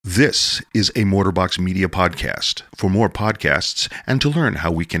This is a Motorbox Media podcast. For more podcasts and to learn how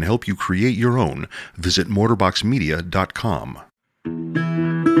we can help you create your own, visit motorboxmedia.com.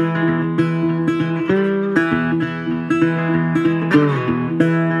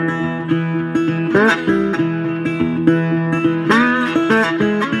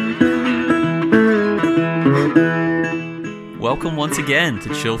 Welcome once again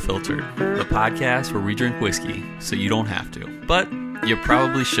to Chill Filtered, the podcast where we drink whiskey so you don't have to, but you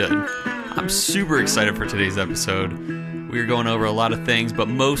probably should. I'm super excited for today's episode. We're going over a lot of things, but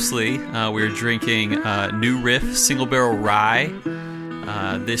mostly we're drinking New Riff Single Barrel Rye.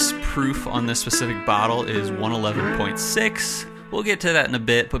 This proof on this specific bottle is 111.6. We'll get to that in a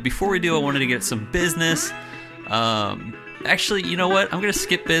bit, but before we do, I wanted to get some business. Actually, you know what? I'm going to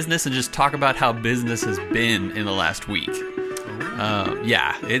skip business and just talk about how business has been in the last week.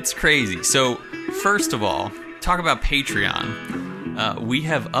 Yeah, it's crazy. So, first of all, talk about Patreon. We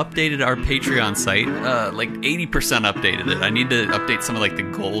have updated our Patreon site, like 80% updated it. I need to update some of like the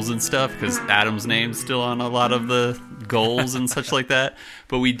goals and stuff because Adam's name's still on a lot of the goals and such like that.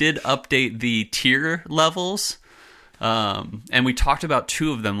 But we did update the tier levels. And we talked about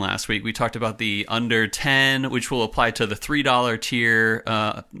two of them last week. We talked about the under 10, which will apply to the $3 tier,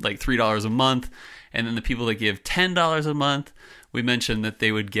 like $3 a month. And then the people that give $10 a month, we mentioned that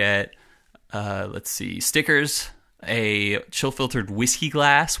they would get, stickers, a chill filtered whiskey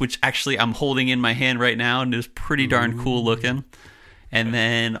glass, which actually I'm holding in my hand right now and is pretty darn cool looking. And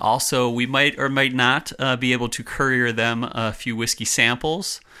then also we might or might not be able to courier them a few whiskey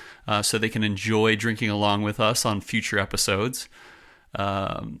samples so they can enjoy drinking along with us on future episodes.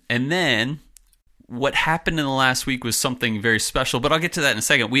 And then what happened in the last week was something very special, but I'll get to that in a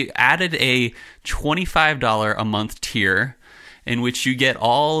second. We added a $25 a month tier in which you get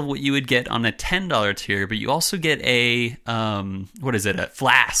all of what you would get on a $10 tier, but you also get a, a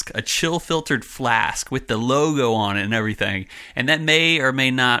flask, a chill filtered flask with the logo on it and everything. And that may or may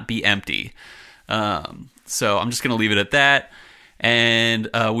not be empty. So I'm just going to leave it at that. And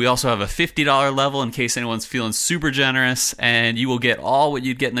we also have a $50 level in case anyone's feeling super generous. And you will get all what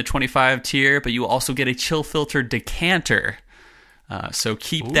you'd get in the 25 tier, but you will also get a chill filtered decanter. So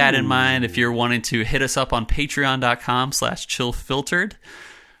keep that in mind if you're wanting to hit us up on patreon.com/chillfiltered.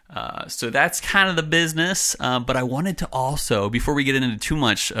 So that's kind of the business. But I wanted to also, before we get into too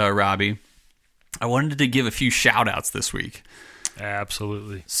much, Robbie, I wanted to give a few shout outs this week.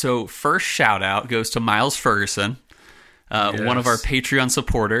 Absolutely. So first shout out goes to Miles Ferguson. One of our Patreon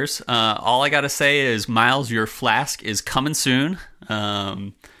supporters. All I got to say is, Miles, your flask is coming soon.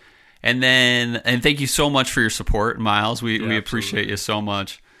 And thank you so much for your support, Miles. We appreciate you so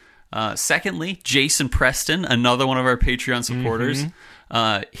much. Secondly, Jason Preston, another one of our Patreon supporters.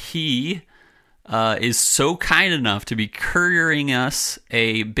 He is so kind enough to be couriering us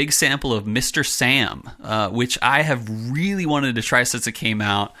a big sample of Mr. Sam, which I have really wanted to try since it came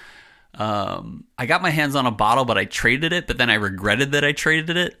out. I got my hands on a bottle, but I traded it, but then I regretted that I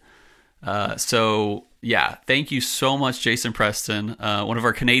traded it. So yeah, thank you so much, Jason Preston. One of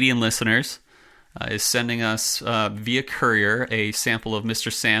our Canadian listeners is sending us via courier a sample of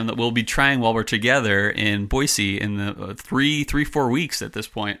Mr. Sam that we'll be trying while we're together in Boise in the 4 weeks at this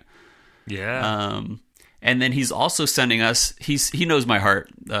point. Yeah. And then he's also sending us, he knows my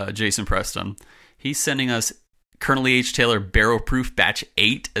heart, Jason Preston. He's sending us Colonel H. Taylor Barrel Proof Batch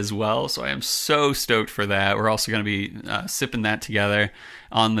 8 as well. So I am so stoked for that. We're also going to be sipping that together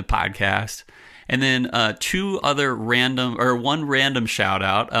on the podcast. And then one random shout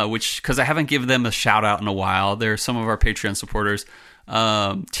out, which, because I haven't given them a shout out in a while. They're some of our Patreon supporters,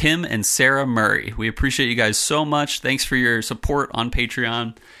 Tim and Sarah Murray. We appreciate you guys so much. Thanks for your support on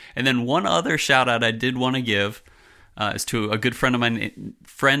Patreon. And then one other shout out I did want to give is to a good friend of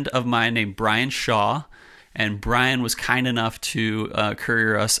mine named Brian Shaw. And Brian was kind enough to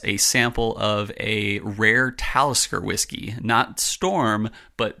courier us a sample of a rare Talisker whiskey, not Storm,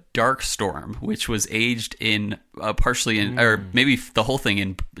 but Dark Storm, which was aged in partially in, or maybe the whole thing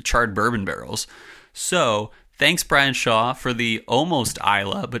in charred bourbon barrels. So thanks, Brian Shaw, for the almost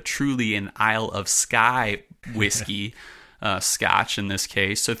Isla, but truly an Isle of Skye whiskey, Scotch in this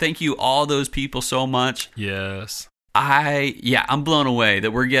case. So thank you all those people so much. Yes. I'm blown away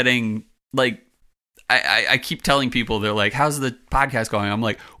that we're getting like. I keep telling people, they're like, how's the podcast going? I'm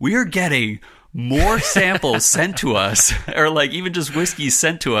like, we are getting more samples sent to us, or like even just whiskeys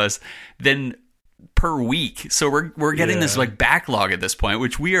sent to us than per week. So we're getting this like backlog at this point,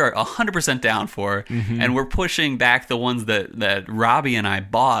 which we are 100% down for. And we're pushing back the ones that Robbie and I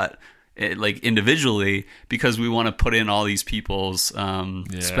bought like individually, because we want to put in all these people's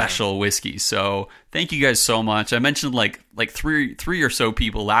special whiskeys. So thank you guys so much. I mentioned like three or so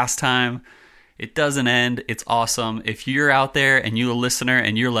people last time. It doesn't end. It's awesome. If you're out there and you're a listener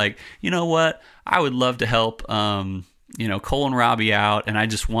and you're like, you know what, I would love to help Cole and Robbie out, and I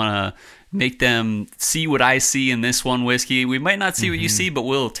just want to make them see what I see in this one whiskey. We might not see what you see, but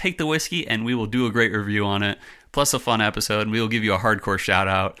we'll take the whiskey and we will do a great review on it, plus a fun episode, and we will give you a hardcore shout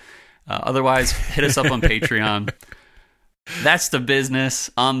out. Otherwise, hit us up on Patreon. That's the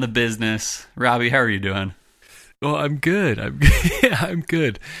business on the business. Robbie, how are you doing? Well, I'm good. I'm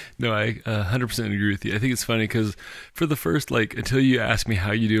good. No, I 100% agree with you. I think it's funny because for the first, until you ask me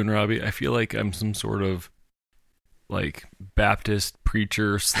how you doing, Robbie, I feel like I'm some sort of Baptist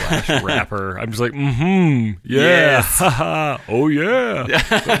preacher / rapper. I'm just like, yeah, yes. Haha, oh yeah.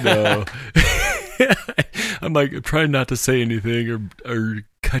 But no. I'm trying not to say anything or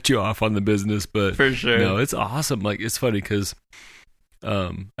cut you off on the business, but for sure. No, it's awesome. It's funny because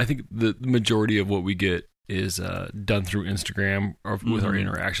I think the majority of what we get is done through Instagram or with our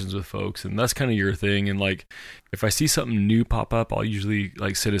interactions with folks, and that's kind of your thing. And if I see something new pop up, I'll usually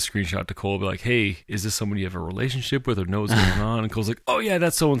send a screenshot to Cole, be like, hey, is this someone you have a relationship with or know what's going on? And Cole's like, oh yeah,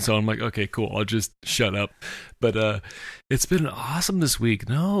 that's so and so. I'm like, okay, cool, I'll just shut up. But it's been awesome this week.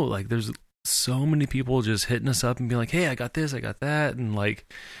 No, there's so many people just hitting us up and being like, hey, I got this, I got that, and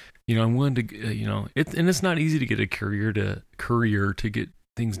I'm willing to it's not easy to get a courier to get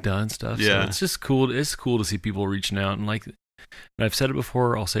things done stuff. Yeah. So it's just cool. It's cool to see people reaching out, and I've said it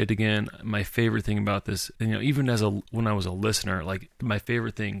before, I'll say it again. My favorite thing about this, even when I was a listener, my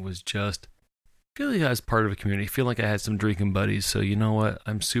favorite thing was just feeling as part of a community, feel like I had some drinking buddies. So you know what?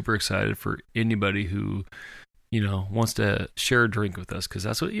 I'm super excited for anybody who wants to share a drink with us, because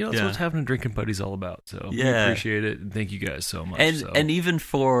that's what that's what having a drinking buddy's all about. So we appreciate it, and thank you guys so much. And even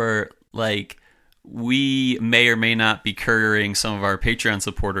for we may or may not be couriering some of our Patreon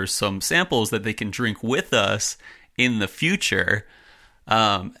supporters some samples that they can drink with us in the future.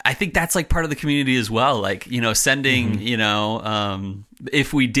 I think that's part of the community as well. Sending,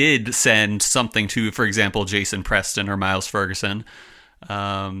 if we did send something to, for example, Jason Preston or Miles Ferguson,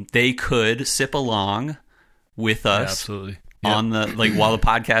 they could sip along with us. Yeah, absolutely. On the while the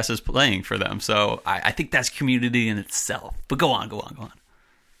podcast is playing for them. So I think that's community in itself. But go on.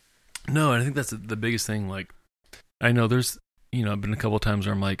 No, I think that's the biggest thing. I know there's, I've been a couple of times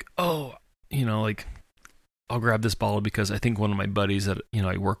where I'm like, oh, I'll grab this bottle because I think one of my buddies that,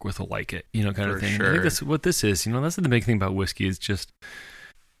 I work with will like it, kind of thing. Sure. I think that's what this is. That's the big thing about whiskey is just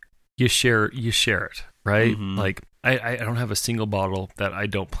you share it, right? I don't have a single bottle that I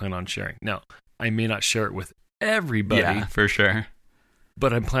don't plan on sharing. Now, I may not share it with everybody. Yeah, for sure.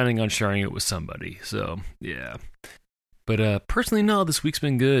 But I'm planning on sharing it with somebody. So, yeah. But personally, no, this week's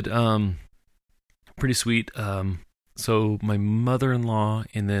been good. Pretty sweet. So my mother-in-law,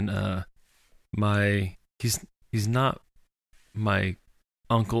 and then he's not my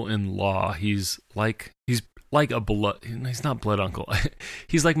uncle-in-law. He's like a blood. He's not blood uncle.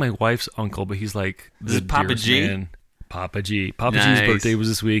 He's like my wife's uncle, but he's like the Papa G. Man. Papa G. Papa Nice. G's birthday was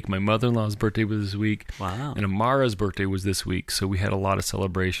this week. My mother-in-law's birthday was this week. Wow. And Amara's birthday was this week. So we had a lot of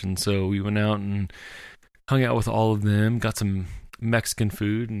celebrations. So we went out and hung out with all of them, got some Mexican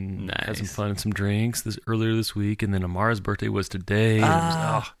food, and had some fun and some drinks earlier this week. And then Amara's birthday was today.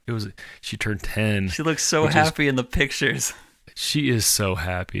 She turned 10. She looks so happy in the pictures. She is so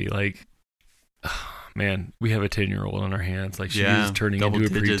happy. Man, we have a 10-year-old on our hands. She is turning into a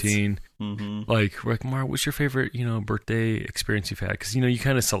preteen. Mm-hmm. We're like, Mara, what's your favorite, birthday experience you've had? Because, you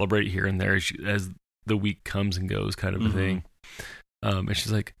kind of celebrate here and there as the week comes and goes, kind of a thing. And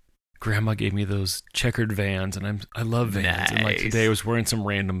she's like, Grandma gave me those checkered Vans, and I love Vans. Nice. And today I was wearing some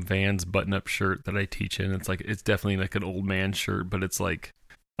random Vans button-up shirt that I teach in. It's definitely an old man shirt, but it's a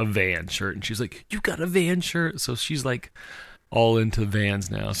Van shirt. And she's like, you got a Van shirt? So she's all into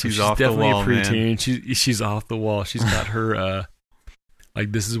Vans now. So she's definitely a preteen. She's off the wall. She's got her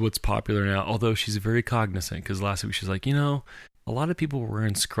this is what's popular now. Although she's very cognizant, because last week she's like, a lot of people were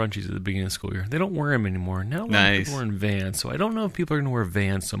wearing scrunchies at the beginning of the school year. They don't wear them anymore. Now a lot of people are wearing Vans. So I don't know if people are going to wear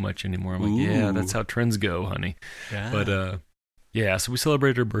Vans so much anymore. I'm like, yeah, that's how trends go, honey. Yeah. But so we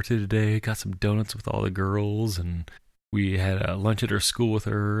celebrated her birthday today. Got some donuts with all the girls, and we had lunch at her school with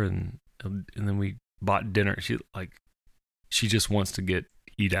her, and then we bought dinner. She just wants to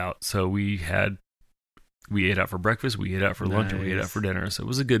eat out. So we ate out for breakfast, we ate out for lunch, and we ate out for dinner. So it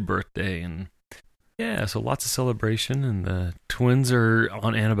was a good birthday, and yeah, so lots of celebration, and the twins are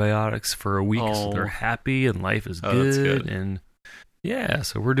on antibiotics for a week, so they're happy, and life is good. That's good. And yeah,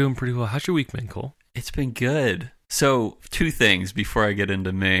 so we're doing pretty well. How's your week been, Cole? It's been good. So 2 things before I get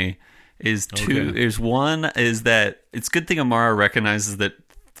into me One is that it's a good thing Amara recognizes that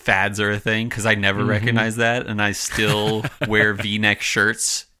fads are a thing, because I never recognized that, and I still wear V-neck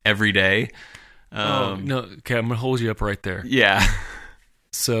shirts every day. No, okay, I'm gonna hold you up right there. Yeah.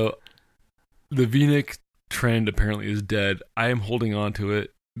 So the V-neck trend apparently is dead. I am holding on to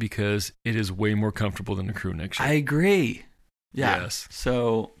it because it is way more comfortable than a crew neck shirt. I agree. Yeah. Yes.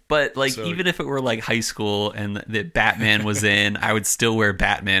 So, but like, even if it were like high school and that Batman was in, I would still wear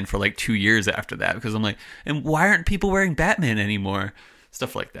Batman for like 2 years after that, because I'm like, and why aren't people wearing Batman anymore?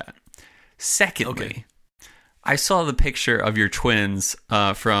 Stuff like that. Secondly, I saw the picture of your twins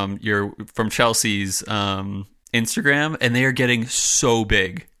from Chelsea's Instagram, and they are getting so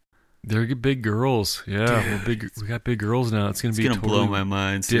big. They're big girls. Yeah, we got big girls now. It's gonna totally blow my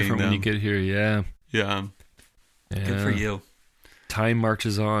mind. Different when you get here. Yeah. Good for you. Time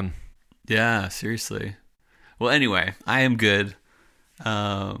marches on. Yeah, seriously. Well, anyway, I am good.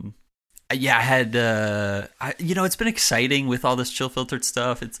 I had, it's been exciting with all this Chill Filtered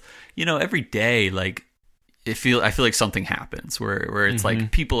stuff. It's, every day, like, I feel like something happens where it's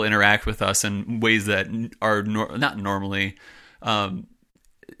like people interact with us in ways that are not normally.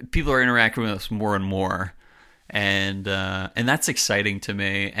 People are interacting with us more and more, and that's exciting to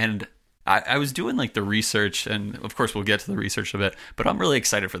me. And I was doing like the research, and of course we'll get to the research of it, but I'm really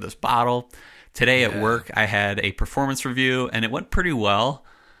excited for this bottle. Today at work, I had a performance review, and it went pretty well.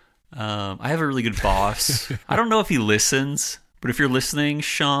 I have a really good boss. I don't know if he listens, but if you're listening,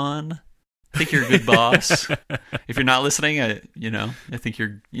 Sean, I think you're a good boss. If you're not listening, I think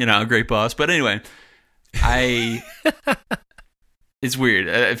you're, a great boss. But anyway, it's weird.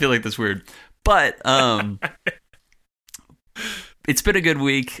 I feel like that's weird. But it's been a good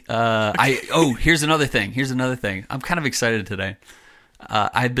week. Here's another thing. I'm kind of excited today.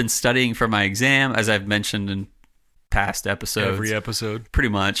 I've been studying for my exam, as I've mentioned in past episodes. Every episode. Pretty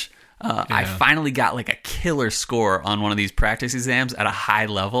much. I finally got like a killer score on one of these practice exams at a high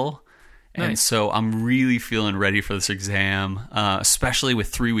level. Nice. And so I'm really feeling ready for this exam, especially with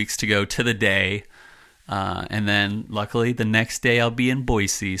 3 weeks to go to the day. And then luckily the next day I'll be in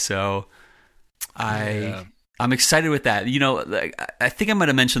Boise. So I'm excited with that. I think I might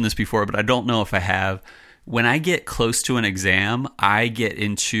have mentioned this before, but I don't know if I have. When I get close to an exam, I get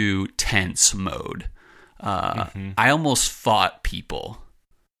into tense mode. I almost fought people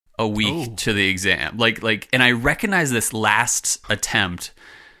a week to the exam. And I recognize this last attempt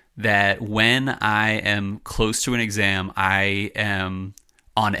that when I am close to an exam, I am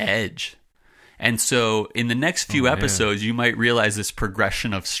on edge. And so in the next few episodes, you might realize this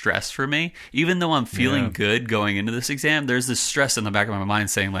progression of stress for me. Even though I'm feeling good going into this exam, there's this stress in the back of my mind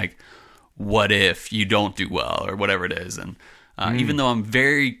saying, like, what if you don't do well or whatever it is? And even though I'm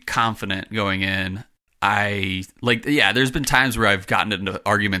very confident going in, there's been times where I've gotten into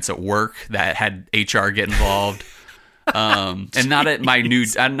arguments at work that had HR get involved. And not at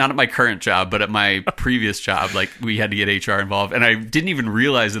my current job, but at my previous job, like we had to get HR involved. And I didn't even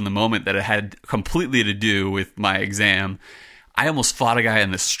realize in the moment that it had completely to do with my exam. I almost fought a guy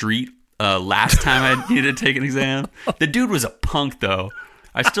in the street last time I needed to take an exam. The dude was a punk, though.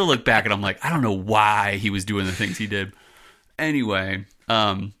 I still look back and I'm like, I don't know why he was doing the things he did. Anyway,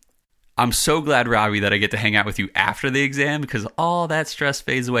 I'm so glad, Robbie, that I get to hang out with you after the exam, because all that stress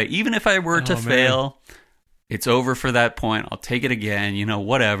fades away. Even if I were to fail, it's over for that point. I'll take it again,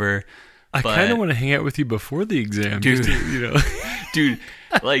 whatever. I kind of want to hang out with you before the exam, dude. Dude,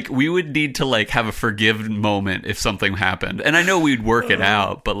 like we would need to like have a forgive moment if something happened, and I know we'd work it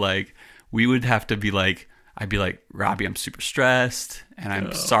out, but like we would have to be like, I'd be like, Robbie, I'm super stressed, and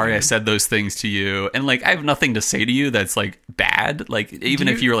I'm sorry I said those things to you, and like I have nothing to say to you that's like bad. Like even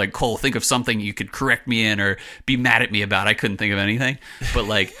if you were like, Cole, think of something you could correct me in or be mad at me about. I couldn't think of anything, but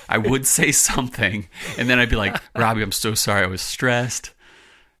like I would say something, and then I'd be like, Robbie, I'm so sorry, I was stressed,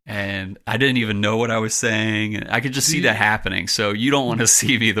 and I didn't even know what I was saying. And I could just see that happening. So you don't want to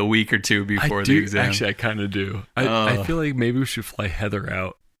see me the week or two before the exam. Actually, I kind of do. I feel like maybe we should fly Heather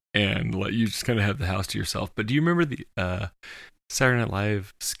out and let you just kind of have the house to yourself. But do you remember the Saturday Night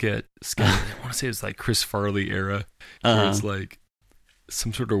Live skit? I want to say it's like Chris Farley era, where it's like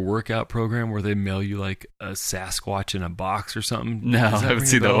some sort of workout program where they mail you like a Sasquatch in a box or something. No, I haven't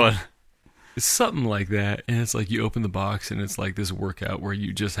seen that one. It's something like that, and it's like you open the box and it's like this workout where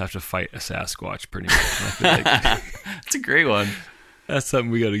you just have to fight a Sasquatch pretty much. And I feel like it's a great one. That's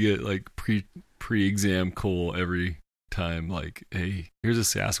something we got to get like pre-exam Cole every time. Like, hey, here's a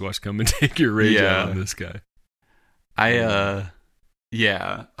Sasquatch, come and take your rage out on this guy. I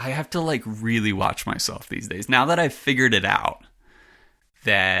have to like really watch myself these days. Now that I've figured it out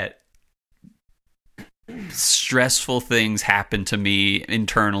that stressful things happen to me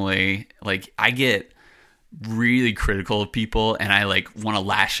internally, like I get really critical of people and I like want to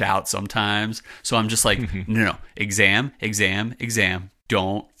lash out sometimes. So I'm just like, no, exam,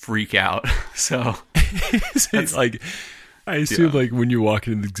 don't freak out. So it's like, I assume like when you walk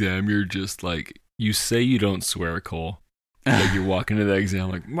into the exam, you're just like, you say you don't swear, Cole. Like you're walking into the exam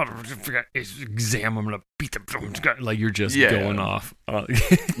like, motherfucker, it's exam, I'm gonna beat the, like you're just going off.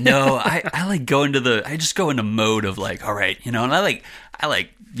 No, I like go into I just go into mode of like, all right, and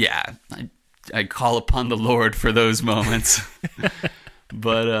I call upon the Lord for those moments.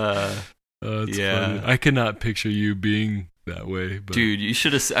 But funny. I cannot picture you being that way. But. Dude, you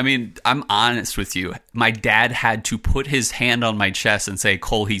should have. I mean, I'm honest with you. My dad had to put his hand on my chest and say,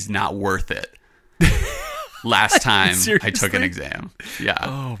 "Cole, he's not worth it." Last time I took an exam. Yeah.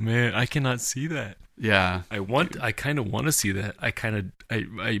 Oh man, I cannot see that. Yeah. I kind of want to see that.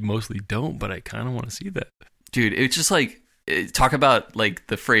 I mostly don't, but I kind of want to see that. Dude, it's just like, talk about like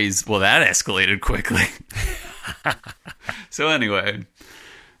the phrase, well, that escalated quickly. So anyway,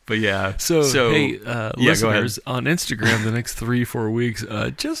 but yeah. So hey, listeners, on Instagram the next 3-4 weeks,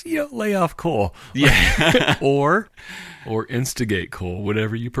 just lay off Cole. Yeah. or instigate Cole,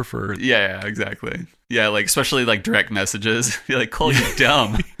 whatever you prefer. Yeah, exactly. Yeah, like especially like direct messages. You're like, Cole, you're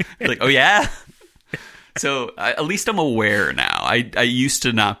dumb. You're like, oh yeah. So at least I'm aware now. I used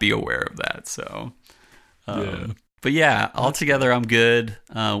to not be aware of that. So, But yeah, altogether I'm good.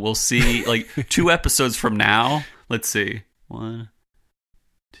 We'll see. Like 2 episodes from now. Let's see. 1,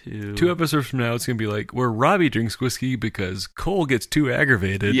 2. 2 episodes from now, it's gonna be like where Robbie drinks whiskey because Cole gets too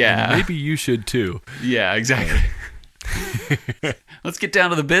aggravated. Yeah, and maybe you should too. Yeah, exactly. Let's get down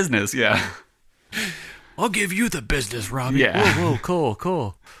to the business. Yeah. I'll give you the business, Robbie. Yeah. Whoa,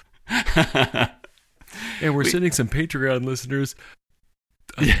 Cole. And we're sending some Patreon listeners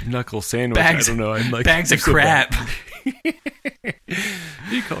a knuckle sandwich. I don't know. I'm like bags of crap.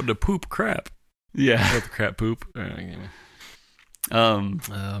 You called the poop crap. Yeah. The crap poop. Oh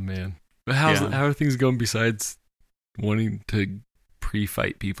man. But how are things going besides wanting to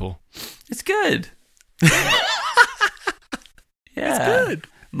pre-fight people? It's good. Yeah. It's good.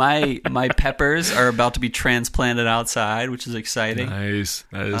 My peppers are about to be transplanted outside, which is exciting. Nice.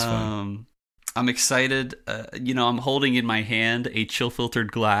 That is fun. I'm excited. I'm holding in my hand a chill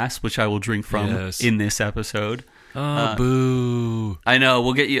filtered glass, which I will drink from in this episode. Oh, boo. I know.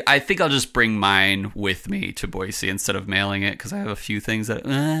 We'll get you. I think I'll just bring mine with me to Boise instead of mailing it because I have a few things that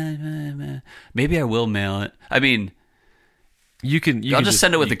maybe I will mail it. I mean, I'll just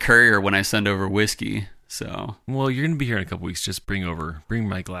send it with the courier when I send over whiskey. So, well, you're gonna be here in a couple weeks. Just bring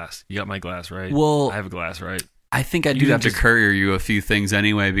my glass. You got my glass, right? Well, I have a glass, right? I think I do have to courier you a few things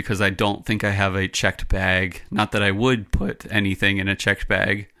anyway because I don't think I have a checked bag. Not that I would put anything in a checked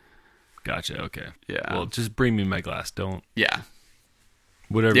bag. Gotcha. Okay. Yeah. Well, just bring me my glass. Don't. Yeah.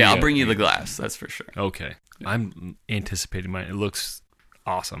 Whatever. Yeah, I'll bring you the glass. That's for sure. Okay. I'm anticipating mine. It looks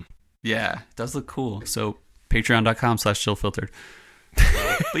awesome. Yeah, it does look cool. So patreon.com/chillfiltered.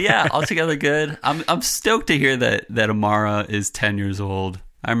 But yeah, altogether good. I'm stoked to hear that Amara is 10 years old.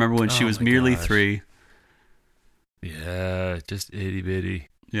 I remember when she was merely 3. Yeah, just itty bitty.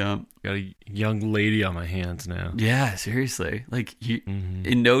 Yeah, got a young lady on my hands now. Yeah, seriously. Like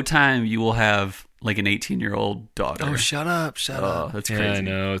in no time you will have like an 18-year-old daughter. Oh, shut up! That's crazy. I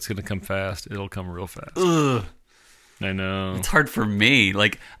know it's gonna come fast. It'll come real fast. Ugh. I know. It's hard for me.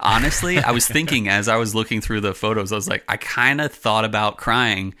 Like, honestly, I was thinking as I was looking through the photos, I was like, I kind of thought about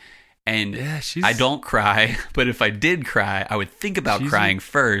crying. And I don't cry, but if I did cry, I would think about crying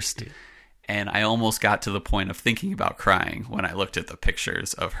first. And I almost got to the point of thinking about crying when I looked at the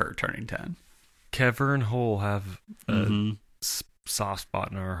pictures of her turning 10. Kever and Hole have a soft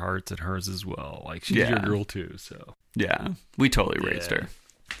spot in our hearts and hers as well. Like, she's your girl too, so. Yeah, we totally raised her.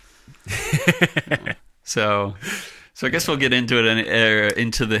 So I guess we'll get into it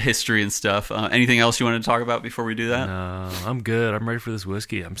into the history and stuff. Anything else you want to talk about before we do that? No, I'm good. I'm ready for this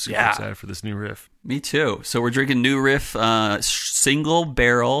whiskey. I'm super excited for this new riff. Me too. So we're drinking New Riff single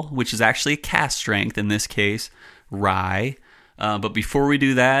barrel, which is actually cask strength in this case, rye. But before we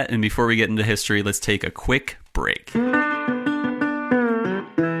do that and before we get into history, let's take a quick break.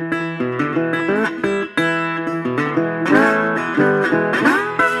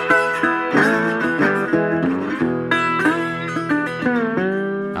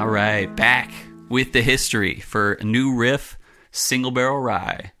 Back with the history for New Riff single barrel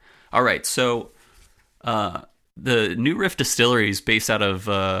rye. All right, so the New Riff distillery is based out of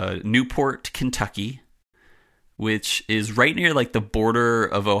Newport, Kentucky, which is right near like the border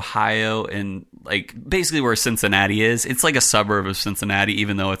of Ohio and like basically where Cincinnati is. It's like a suburb of Cincinnati,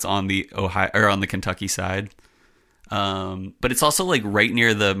 even though it's on the Ohio or on the Kentucky side. But it's also like right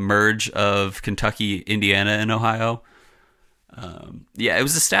near the merge of Kentucky, Indiana, and Ohio. It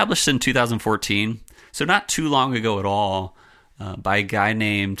was established in 2014, so not too long ago at all, by a guy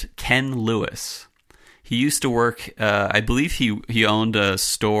named Ken Lewis. He used to work, I believe he owned a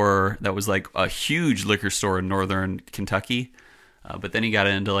store that was like a huge liquor store in northern Kentucky, but then he got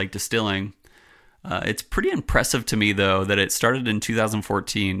into like distilling. It's pretty impressive to me, though, that it started in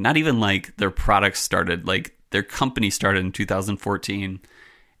 2014. Not even like their products started, like their company started in 2014,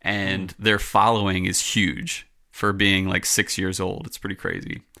 and their following is huge for being like 6 years old. It's pretty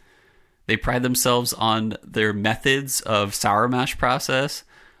crazy. They pride themselves on their methods of sour mash process,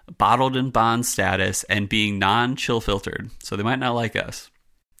 bottled in bond status, and being non-chill filtered. So they might not like us,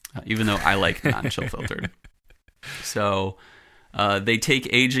 even though I like non-chill filtered. So they take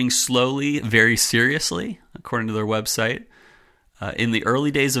aging slowly, very seriously, according to their website. In the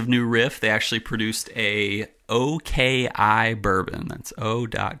early days of New Riff, they actually produced a OKI bourbon. That's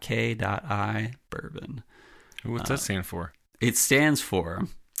O.K.I bourbon. What's that stand for? It stands for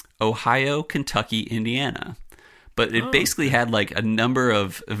Ohio, Kentucky, Indiana. But it basically had like a number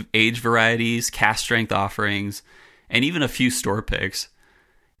of age varieties, cast strength offerings, and even a few store picks.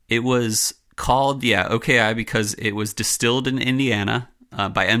 It was called, OKI because it was distilled in Indiana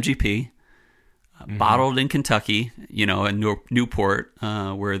by MGP, bottled in Kentucky, in Newport,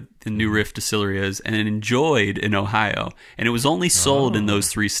 where the New Riff distillery is, and enjoyed in Ohio. And it was only sold in those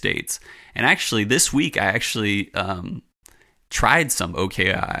 3 states. And actually, this week, I actually tried some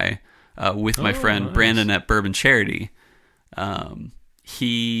OKI with my friend Brandon at Bourbon Charity.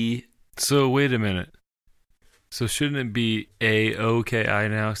 So wait a minute. So shouldn't it be AOKI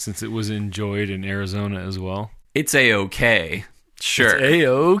now, since it was enjoyed in Arizona as well? It's A-OK. Sure. It's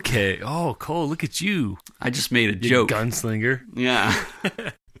A-OK. Oh, Cole, look at you. I just made a joke. Gunslinger. Yeah.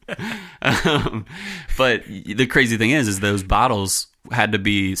 But the crazy thing is those bottles had to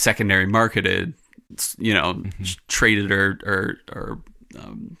be secondary marketed, traded or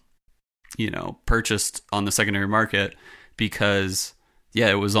purchased on the secondary market because,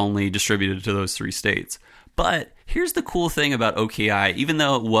 it was only distributed to those 3 states. But here's the cool thing about OKI, even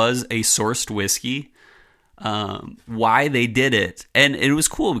though it was a sourced whiskey, why they did it. And it was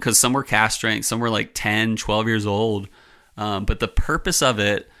cool because some were cast strength, some were like 10, 12 years old. But the purpose of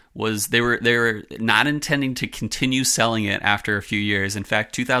it was they were not intending to continue selling it after a few years. In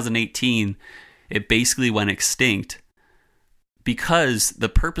fact, 2018, it basically went extinct because the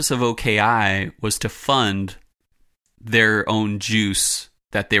purpose of OKI was to fund their own juice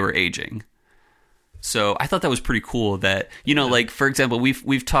that they were aging. So I thought that was pretty cool that, like, for example,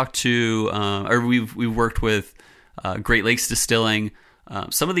 we've talked to, or we've worked with Great Lakes Distilling,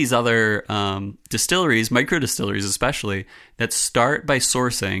 some of these other distilleries, micro distilleries especially, that start by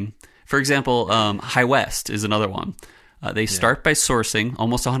sourcing. For example, High West is another one. They start by sourcing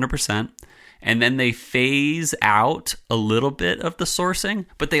almost 100%, and then they phase out a little bit of the sourcing,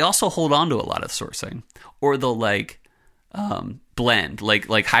 but they also hold on to a lot of sourcing. Or they'll blend,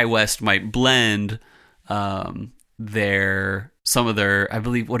 like High West might blend some of their, I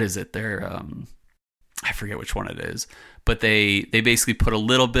believe, what is it? I forget which one it is, but they basically put a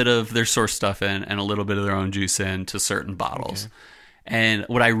little bit of their source stuff in and a little bit of their own juice in to certain bottles. Okay. And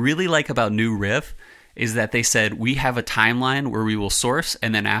what I really like about New Riff is that they said, we have a timeline where we will source,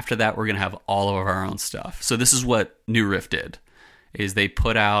 and then after that, we're going to have all of our own stuff. So this is what New Riff did, is they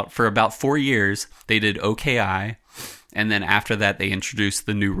put out, for about 4 years, they did OKI, and then after that, they introduced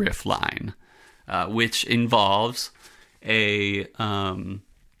the New Riff line, which involves and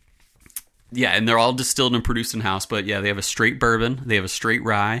they're all distilled and produced in-house, but they have a straight bourbon, they have a straight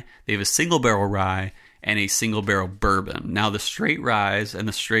rye, they have a single barrel rye, and a single barrel bourbon. Now, the straight ryes and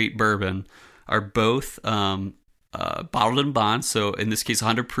the straight bourbon are both bottled in bond, so in this case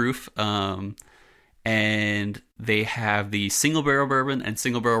 100 proof, and they have the single barrel bourbon and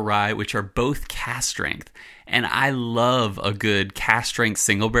single barrel rye, which are both cast strength. And I love a good cast strength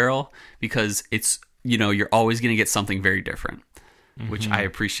single barrel because it's, you're always going to get something very different, which I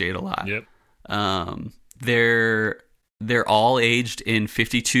appreciate a lot. Yep. They're all aged in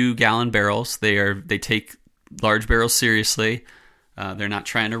 52-gallon barrels. They take large barrels seriously. They're not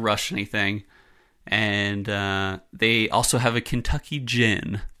trying to rush anything. And they also have a Kentucky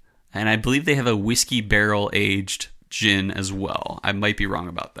gin. And I believe they have a whiskey barrel-aged gin as well. I might be wrong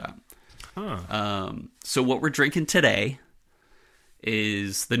about that. Huh. So what we're drinking today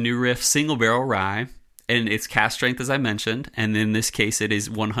is the New Riff Single Barrel Rye. and it's cast strength, as I mentioned. And in this case, it is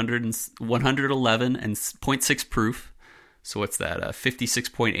 111 and 0.6 proof. So what's that?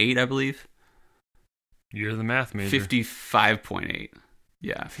 56.8, I believe. You're the math major. 55.8.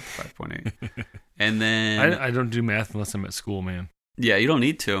 Yeah, 55.8. And then I don't do math unless I'm at school, man. Yeah, you don't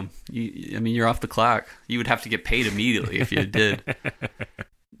need to. You're off the clock. You would have to get paid immediately if you did.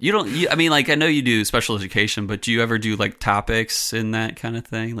 I know you do special education, but do you ever do like topics and that kind of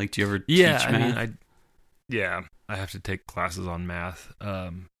thing? Like, do you ever teach math? I have to take classes on math,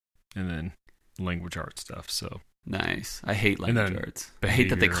 and then language arts stuff. So nice. I hate language arts. I hate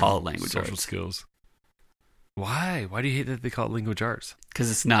that they call it language social arts. Skills. Why? Why do you hate that they call it language arts?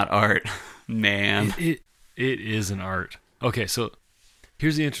 Because it's not art, man. It is an art. Okay, so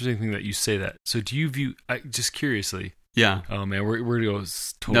here's the interesting thing that you say that. So do you view? Just curiously. Yeah. Oh man, we're gonna go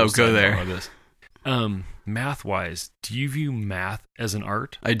totally. No, go there. On this. Math wise, do you view math as an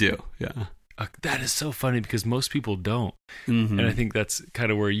art? I do. Yeah. That is so funny because most people don't, mm-hmm. and I think that's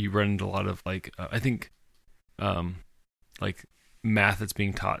kind of where you run into a lot of like. I think, like math that's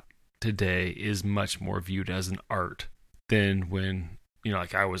being taught today is much more viewed as an art than when,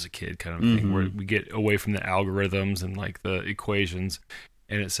 like I was a kid kind of thing, mm-hmm. where we get away from the algorithms and like the equations,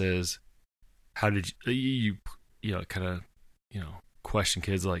 and it says, how did you kind of, question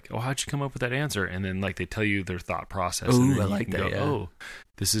kids like, oh, how'd you come up with that answer? And then like they tell you their thought process. Oh, and I like that. Go, yeah. Oh,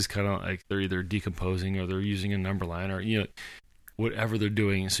 this is kind of like they're either decomposing or they're using a number line or, whatever they're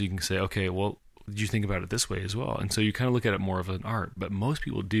doing. So you can say, okay, well, did you think about it this way as well? And so you kind of look at it more of an art, but most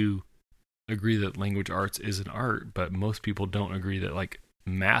people do agree that language arts is an art, but most people don't agree that like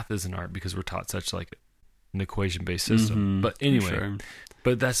math is an art because we're taught such like an equation based system. Mm-hmm, but anyway, sure.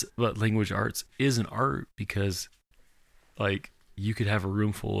 but language arts is an art because like you could have a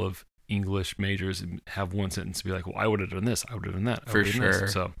room full of English majors and have one sentence be like, well, I would have done this, I would have done that. For sure.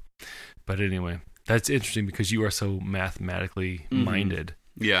 So, but anyway, that's interesting because you are so mathematically mm-hmm. minded.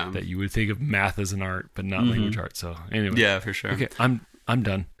 Yeah. That you would think of math as an art, but not mm-hmm. language art. So anyway. Yeah, for sure. Okay, I'm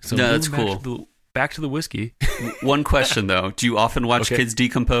done. So no, that's cool. Back to the whiskey. One question though: do you often watch kids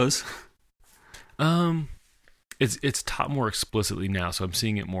decompose? It's taught more explicitly now, so I'm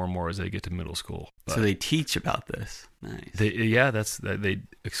seeing it more and more as they get to middle school. But so they teach about this. Nice. They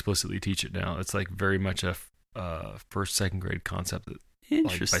explicitly teach it now. It's like very much a first, second grade concept.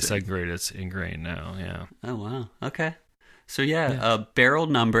 Interesting. Like by second grade, it's ingrained now. Yeah. Oh wow. Okay. So a barrel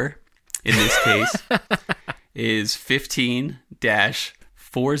number in this case is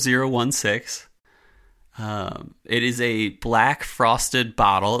 15-4016. It is a black frosted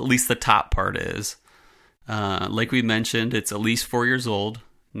bottle. At least the top part is. Like we mentioned, it's at least 4 years old,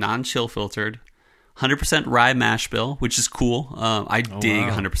 non-chill filtered, 100% rye mash bill, which is cool. I dig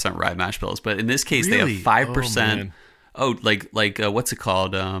 100% rye mash bills, but in this case they have 5%. What's it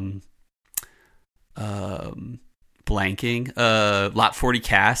called? Blanking. Lot 40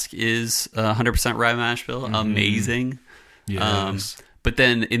 cask is 100% rye mash bill. Mm-hmm. Amazing. Yes. But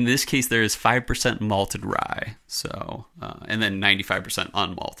then in this case there is 5% malted rye. So and then 95%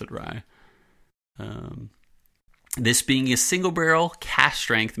 unmalted rye. This being a single barrel, cast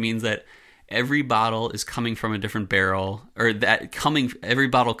strength means that every bottle is coming from a different barrel, or every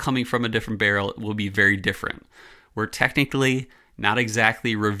bottle coming from a different barrel will be very different. We're technically not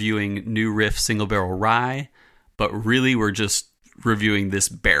exactly reviewing New Riff single barrel rye, but really we're just reviewing this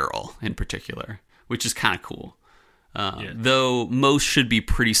barrel in particular, which is kind of cool. Though most should be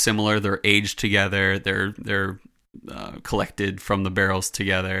pretty similar. They're aged together. They're collected from the barrels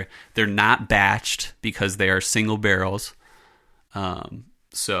together. They're not batched because they are single barrels.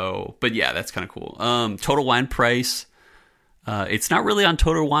 But yeah, that's kind of cool. Total Wine price. It's not really on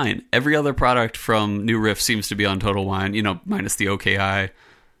Total Wine. Every other product from New Riff seems to be on Total Wine, minus the OKI.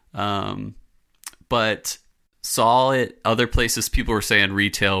 But saw it other places. People were saying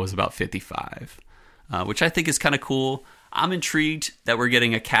retail was about $55, which I think is kind of cool. I'm intrigued that we're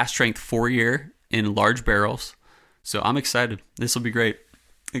getting a cast strength 4-year in large barrels. So I'm excited. This will be great.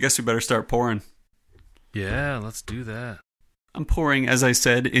 I guess we better start pouring. Yeah, let's do that. I'm pouring, as I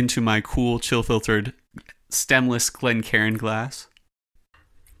said, into my cool chill filtered stemless Glencairn glass.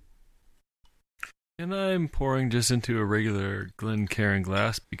 And I'm pouring just into a regular Glencairn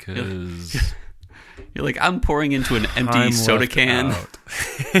glass because you're like, I'm pouring into an empty soda can.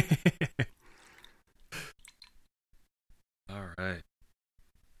 All right.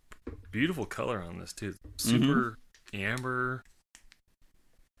 Beautiful color on this too. Super amber.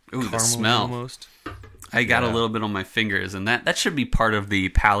 Ooh, the smell. Almost. I got a little bit on my fingers, and that should be part of the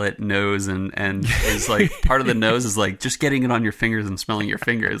palate, nose, and is like part of the nose is like just getting it on your fingers and smelling your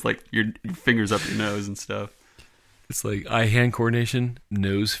fingers, like your fingers up your nose and stuff. It's like eye-hand coordination,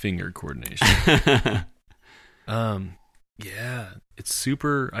 nose-finger coordination. Yeah, it's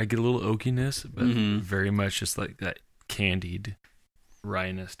super. I get a little oakiness, but very much just like that candied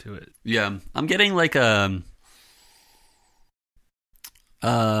wryness to it. Yeah, I'm getting like maybe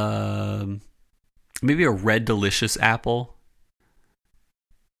a red delicious apple.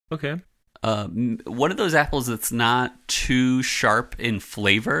 Okay. One of those apples that's not too sharp in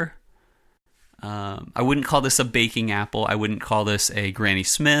flavor. I wouldn't call this a baking apple. I wouldn't call this a Granny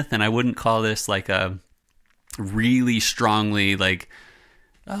Smith, and I wouldn't call this like a really strongly like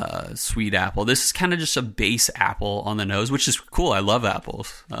sweet apple. This is kind of just a base apple on the nose, which is cool. I love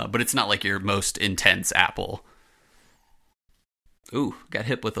apples, but it's not like your most intense apple. Ooh, got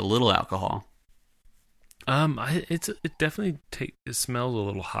hit with a little alcohol. It definitely it smells a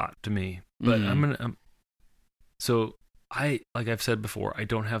little hot to me, but so like I've said before, I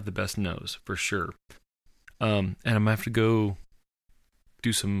don't have the best nose for sure. And I'm gonna have to go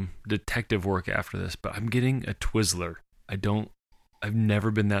do some detective work after this, but I'm getting a Twizzler. I've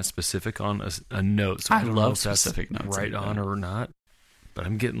never been that specific on a note, so I don't know if that's specific notes right like on that. or not, but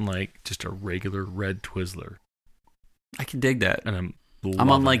I'm getting like just a regular red Twizzler. I can dig that. And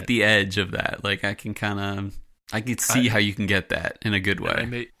I'm on like it. the edge of that. Like I can see how you can get that in a good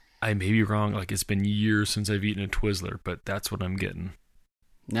way. I may be wrong. Like it's been years since I've eaten a Twizzler, but that's what I'm getting.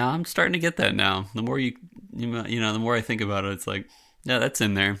 No, I'm starting to get that now. The more the more I think about it, it's like, yeah, that's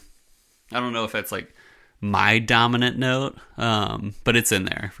in there. I don't know if that's like my dominant note, but it's in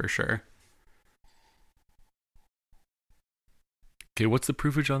there for sure. Okay, what's the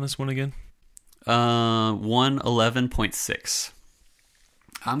proofage on this one again? 111.6.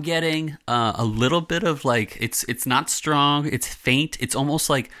 I'm getting a little bit of like it's not strong. It's faint. It's almost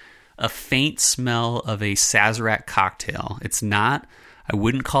like a faint smell of a Sazerac cocktail. It's not. I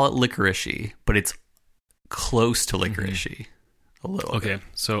wouldn't call it licoricey, but it's close to licoricey. A little. Okay, bit.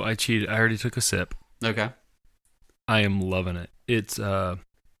 so I cheated. I already took a sip. Okay. I am loving it. It's and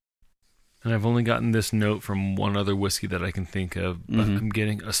I've only gotten this note from one other whiskey that I can think of, but I'm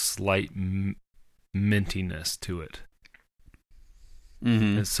getting a slight mintiness to it.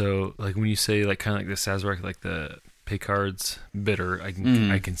 And so, like when you say like kind of like the Sazerac, like the Picard's bitter, I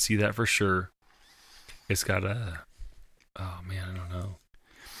can see that for sure. It's got a I don't know.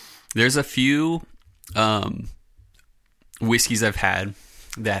 There's a few whiskeys I've had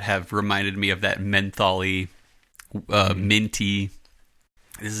that have reminded me of that mentholy, minty.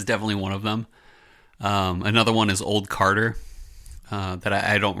 This is definitely one of them. Another one is Old Carter, that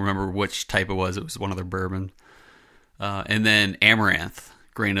I don't remember which type it was. It was one of their bourbon. And then Amaranth,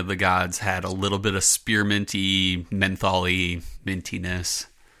 Grain of the Gods, had a little bit of spearminty, mentholy mintiness.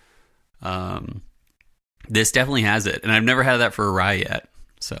 This definitely has it, and I've never had that for a rye yet,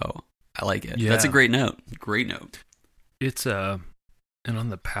 so I like it. Yeah. That's a great note. Great note. It's and on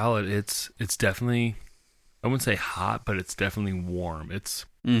the palate, it's definitely, I wouldn't say hot, but it's definitely warm. It's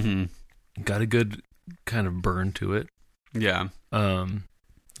got a good kind of burn to it. Yeah. A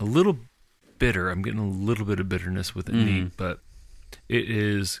little bitter. I'm getting a little bit of bitterness with it, neat, but it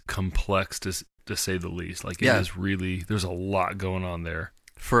is complex to say the least. Like it is really, there's a lot going on there.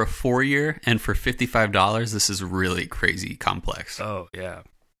 For a 4-year and for $55, this is really crazy complex. Oh yeah.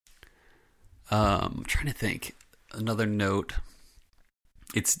 I'm trying to think. Another note.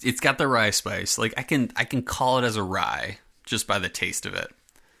 It's got the rye spice. Like I can call it as a rye just by the taste of it.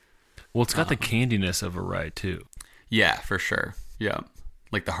 Well, it's got the candiness of a rye too. Yeah, for sure. Yeah,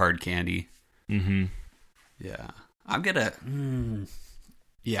 like the hard candy. Yeah, I'm gonna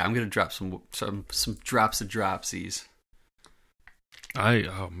drop some drops of dropsies.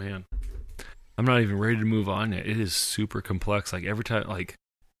 Oh man, I'm not even ready to move on yet. It is super complex. Like every time, like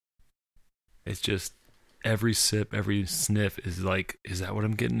it's just every sip, every sniff is like, is that what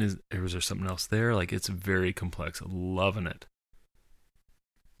I'm getting? Is there something else there? Like it's very complex. I'm loving it.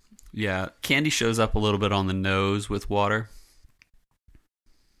 Yeah, candy shows up a little bit on the nose with water.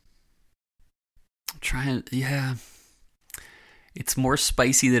 It's more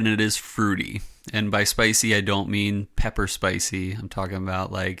spicy than it is fruity. And by spicy, I don't mean pepper spicy. I'm talking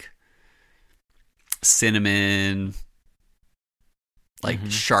about like cinnamon, like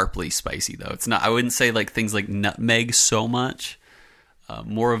sharply spicy though. It's not, I wouldn't say like things like nutmeg so much.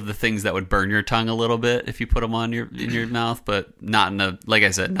 More of the things that would burn your tongue a little bit if you put them in your mouth, but not in like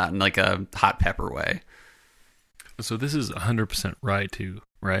I said, not in like a hot pepper way. So this is 100% rye too,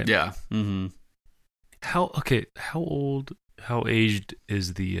 right? Yeah. How aged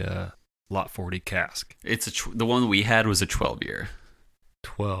is the Lot 40 cask? It's the one we had was a 12-year.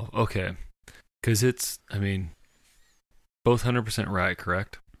 12. Okay. Because it's, I mean, both 100% rye,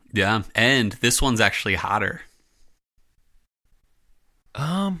 correct? Yeah, and this one's actually hotter.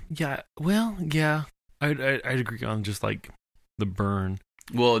 Yeah. Well, yeah. I'd agree on just like the burn.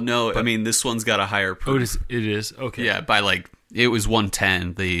 Well, no, I mean, this one's got a higher proof. It is? Okay. Yeah, by like, it was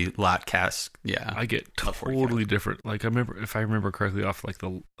 110, the lot cask. Yeah. I get totally different. Like, if I remember correctly, off like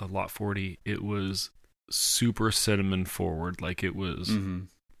the lot 40, it was super cinnamon forward. Like, it was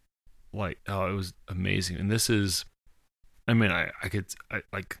like, oh, it was amazing. And this is, I mean, I could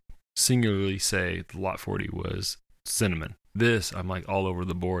like singularly say the lot 40 was cinnamon. This, I'm like all over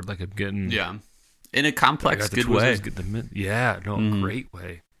the board. Like, I'm getting. Yeah. In a complex, good way. Great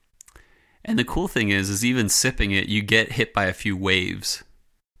way. And the cool thing is even sipping it, you get hit by a few waves.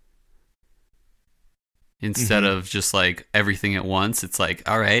 Instead of just like everything at once, it's like,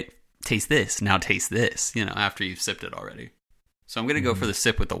 all right, taste this. Now taste this, after you've sipped it already. So I'm going to go for the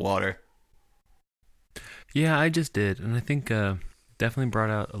sip with the water. Yeah, I just did. And I think definitely brought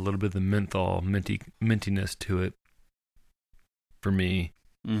out a little bit of the menthol, mintiness to it for me.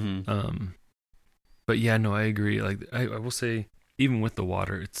 But yeah, no, I agree. Like, I will say, even with the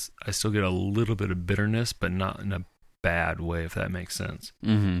water, I still get a little bit of bitterness, but not in a bad way, if that makes sense.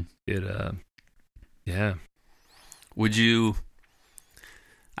 Yeah. Would you?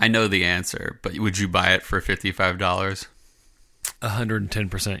 I know the answer, but would you buy it for $55?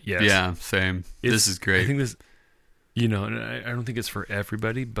 110%, yes. Yeah, same. This is great. I think this, and I don't think it's for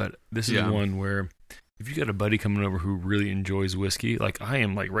everybody, but this is one where if you got a buddy coming over who really enjoys whiskey, like I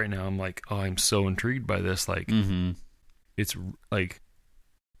am, like right now, I'm like, oh, I'm so intrigued by this. Like, it's like,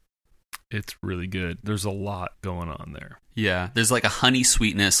 it's really good. There's a lot going on there. Yeah, there's like a honey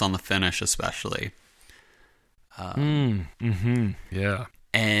sweetness on the finish, especially. Yeah.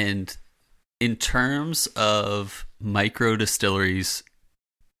 And in terms of micro distilleries,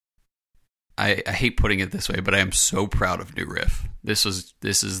 I hate putting it this way, but I am so proud of New Riff. This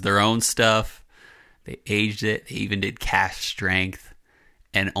is their own stuff. They aged it. They even did cask strength,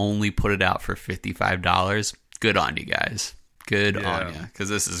 and only put it out for $55. Good on you guys. Good on you, because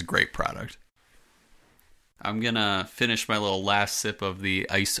this is a great product. I'm gonna finish my little last sip of the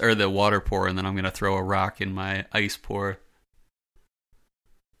ice or the water pour, and then I'm gonna throw a rock in my ice pour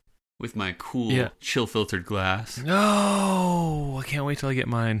with my cool chill filtered glass. No, I can't wait till I get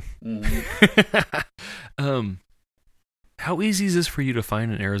mine. How easy is this for you to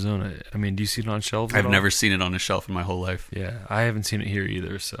find in Arizona? I mean, do you see it on shelves? I've never seen it on a shelf in my whole life. Yeah, I haven't seen it here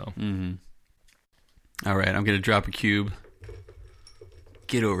either. So, All right, I'm gonna drop a cube.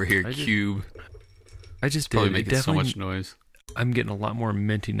 Get over here, cube. I just probably making so much noise. I'm getting a lot more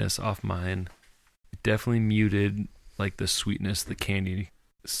mintiness off mine. It definitely muted like the sweetness, the candy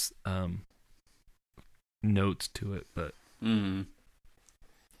notes to it, but a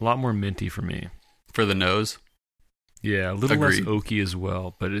lot more minty for me. For the nose? Yeah, a little less oaky as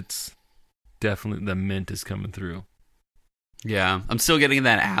well, but it's definitely, the mint is coming through. Yeah, I'm still getting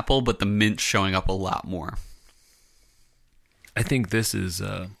that apple, but the mint's showing up a lot more. I think this is,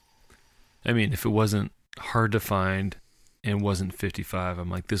 I mean, if it wasn't hard to find and wasn't 55,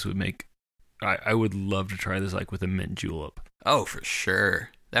 I'm like, this would make, I would love to try this like with a mint julep. Oh, for sure.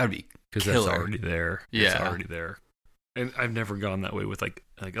 That would be because that's already there. Yeah. It's already there. And I've never gone that way with like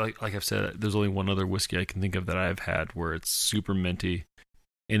I've said, there's only one other whiskey I can think of that I've had where it's super minty,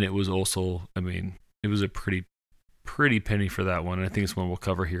 and it was also, I mean, it was a pretty penny for that one. And I think it's one we'll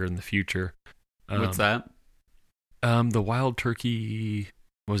cover here in the future. What's that? The Wild Turkey,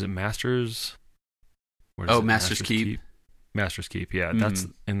 was it Masters? Masters Keep. Masters Keep, yeah. That's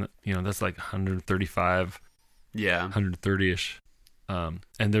that's like 135. Yeah. 130ish. And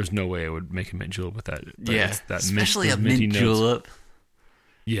there's no way I would make a mint julep with that. Yeah, that especially a mint julep.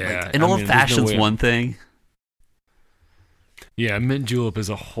 Yeah. Like, an old fashioned's one thing. Yeah, mint julep is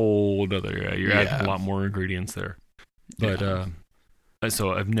a whole other. You're adding a lot more ingredients there. But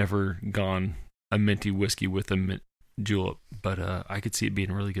so I've never gone a minty whiskey with a mint julep, but I could see it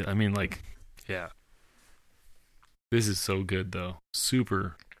being really good. I mean, like, yeah. This is so good though.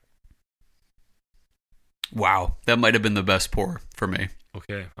 Super. Wow, that might have been the best pour for me.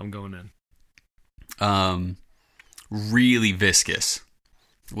 Okay, I'm going in. Really viscous.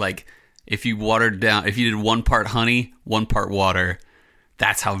 Like, if you did 1 part honey, 1 part water,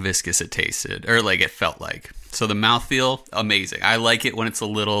 that's how viscous it tasted, or like it felt like. So the mouthfeel, amazing. I like it when it's a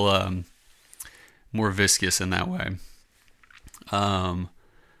little more viscous in that way.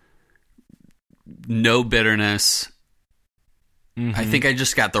 No bitterness. I think I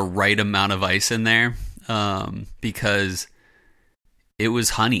just got the right amount of ice in there. Because it was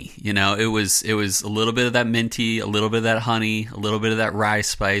honey, it was a little bit of that minty, a little bit of that honey, a little bit of that rye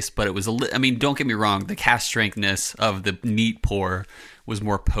spice, but it was don't get me wrong, the cask strengthness of the neat pour was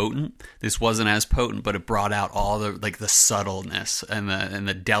more potent. This wasn't as potent, but it brought out all the like the subtleness and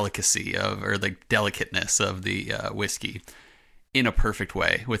the delicacy of, or like delicateness of the whiskey in a perfect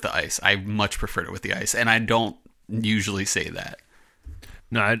way with the ice. I much preferred it with the ice, and I don't usually say that.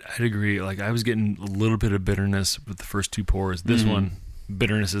 No, I'd agree. Like, I was getting a little bit of bitterness with the first two pours. This one,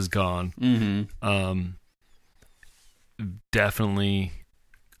 bitterness is gone. Definitely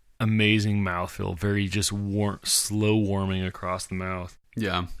amazing mouthfeel. Very just slow warming across the mouth.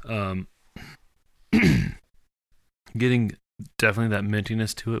 Yeah. Getting definitely that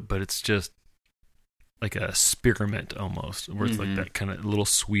mintiness to it, but it's just like a spearmint almost, where it's like that kind of little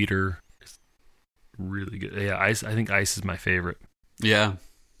sweeter. It's really good. Yeah, ice. I think ice is my favorite. Yeah.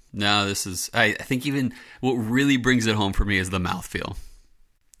 No, this is... I think even what really brings it home for me is the mouthfeel.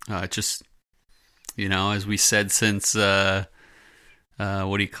 Just, you know, as we said since... what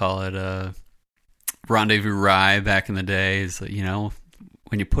do you call it? Rendezvous Rye back in the day is, you know,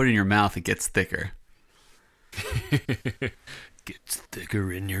 when you put it in your mouth, it gets thicker. Gets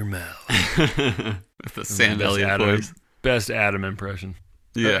thicker in your mouth. With the Sam Elliott voice. Best Adam impression.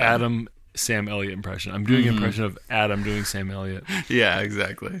 Yeah. Adam Sam Elliott impression. I'm doing an impression of Adam doing Sam Elliott. Yeah,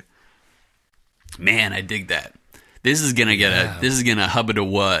 exactly. Man, I dig that. This is gonna get this is gonna hubba to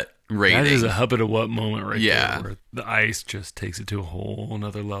what rating. That is a hubba to what moment right there, where the ice just takes it to a whole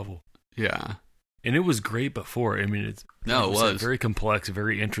another level. Yeah. And it was great before. I mean, it was very complex,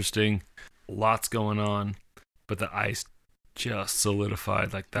 very interesting, lots going on, but the ice just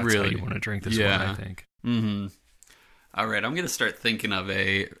solidified. Like, that's how you want to drink this one, I think. Mm-hmm. All right, I'm going to start thinking of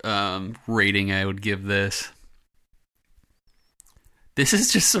a rating I would give this. This is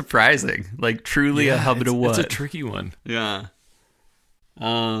just surprising. Like, truly a hubba to what. It's a tricky one. Yeah.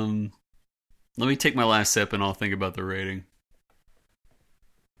 Let me take my last sip and I'll think about the rating.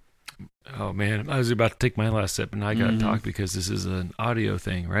 Oh, man. I was about to take my last sip and I got to talk because this is an audio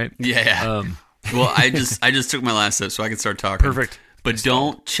thing, right? Yeah. Well, I just took my last sip so I can start talking. Perfect. But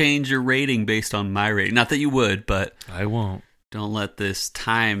don't change your rating based on my rating. Not that you would, but... I won't. Don't let this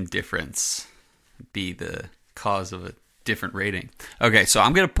time difference be the cause of a different rating. Okay, so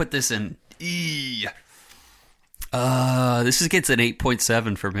I'm going to put this in E. This gets an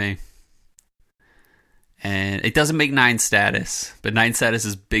 8.7 for me. And it doesn't make 9 status, but 9 status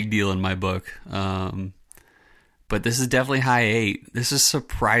is a big deal in my book. But this is definitely high 8. This is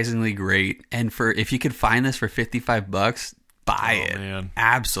surprisingly great. And if you could find this for $55... buy it. Man.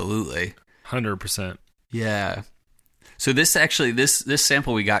 Absolutely. 100%. Yeah. So this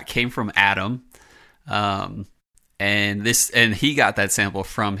sample we got came from Adam. And he got that sample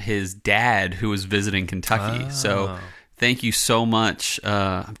from his dad who was visiting Kentucky. So thank you so much.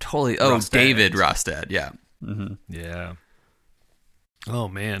 I'm totally Rostad. David Rostad. Yeah. Mm-hmm. Yeah. Oh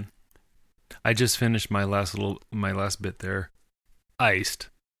man. I just finished my last bit there. Iced.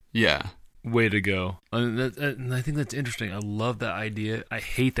 Yeah. Way to go. And I think that's interesting. I love that idea. I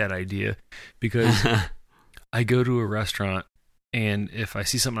hate that idea because I go to a restaurant and if I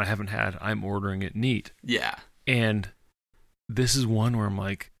see something I haven't had, I'm ordering it neat. Yeah. And this is one where I'm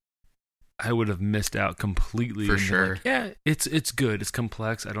like, I would have missed out completely. For sure. Like, yeah, it's good. It's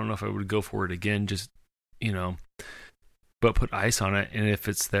complex. I don't know if I would go for it again, just, you know, but put ice on it. And if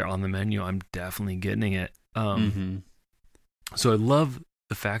it's there on the menu, I'm definitely getting it. So I love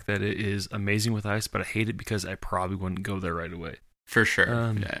the fact that it is amazing with ice, but I hate it because I probably wouldn't go there right away. For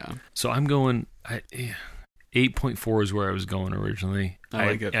sure. Yeah. So I'm going 8.4 is where I was going originally. I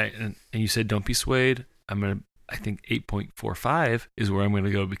like it. And you said don't be swayed. I think 8.45 is where I'm going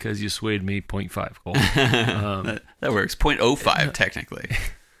to go because you swayed me 0.5. Cole. That works. 0.05 technically.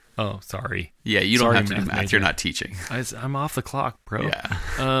 Oh, sorry. Yeah, you don't have to do math. You're not teaching. I'm off the clock, bro.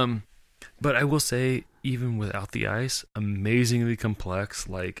 Yeah. But I will say, even without the ice, amazingly complex.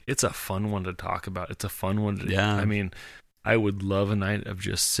 Like, it's a fun one to talk about. It's a fun one to... Yeah. I mean, I would love a night of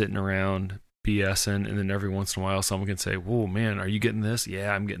just sitting around BSing, and then every once in a while someone can say, whoa, man, are you getting this?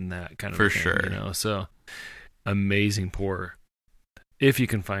 Yeah, I'm getting that kind of For thing, sure. You know, so amazing pour. If you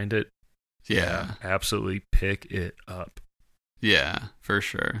can find it, absolutely pick it up. Yeah, for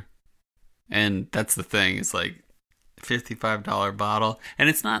sure. And that's the thing. It's like $55 bottle. And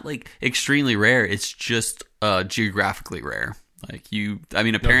it's not like extremely rare. It's just geographically rare. Like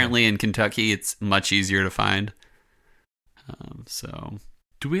apparently in Kentucky, it's much easier to find. So...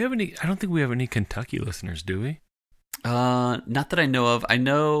 Do we have any? I don't think we have any Kentucky listeners, do we? Not that I know of. I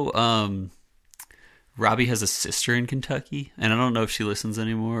know Robbie has a sister in Kentucky, and I don't know if she listens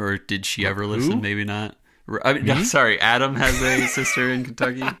anymore, or did she ever listen? Maybe not. No, sorry, Adam has a sister in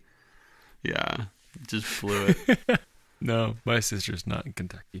Kentucky. Yeah, just blew it. No, my sister's not in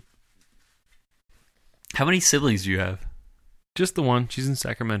Kentucky. How many siblings do you have? Just the one. She's in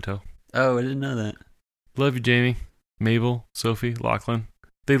Sacramento. Oh, I didn't know that. Love you, Jamie, Mabel, Sophie, Lachlan.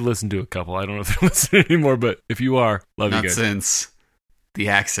 They listen to a couple. I don't know if they're listening anymore, but if you are, love Not you guys. since the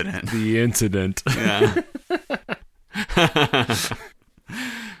accident. The incident. Yeah. That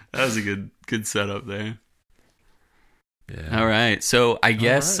was a good setup there. Yeah. All right. So I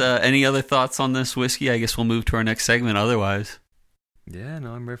guess any other thoughts on this whiskey? I guess we'll move to our next segment otherwise. Yeah,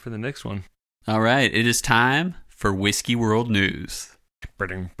 no, I'm ready for the next one. All right. It is time for Whiskey World News.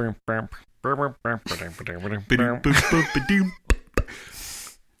 Yeah,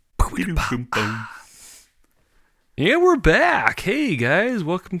 we're back. Hey, guys.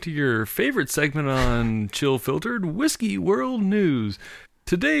 Welcome to your favorite segment on Chill Filtered, Whiskey World News.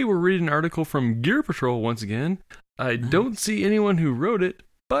 Today, we're reading an article from Gear Patrol once again. I don't see anyone who wrote it,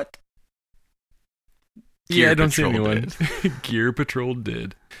 but... Gear I don't Patrol see anyone. Gear Patrol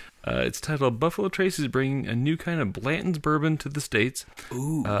did. It's titled, Buffalo Trace is bringing a new kind of Blanton's bourbon to the States.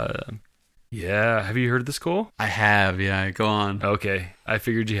 Ooh. Yeah. Have you heard of this, Cole? I have. Yeah. Go on. Okay. I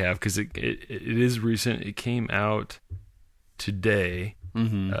figured you have because it is recent. It came out today,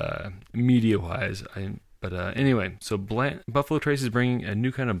 media-wise. Anyway, so Buffalo Trace is bringing a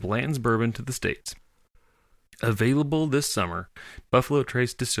new kind of Blanton's bourbon to the States. Available this summer, Buffalo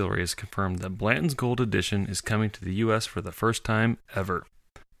Trace Distillery has confirmed that Blanton's Gold Edition is coming to the U.S. for the first time ever.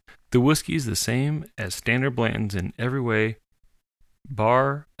 The whiskey is the same as standard Blanton's in every way,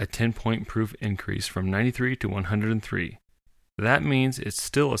 bar a 10-point proof increase from 93 to 103. That means it's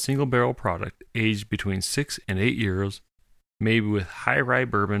still a single barrel product aged between 6 and 8 years, made with high rye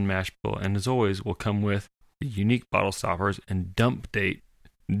bourbon mash bill, and as always will come with the unique bottle stoppers and dump date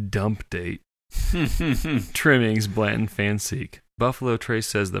trimmings Blanton fans seek. Buffalo Trace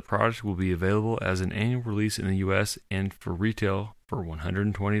says the product will be available as an annual release in the U.S. and for retail for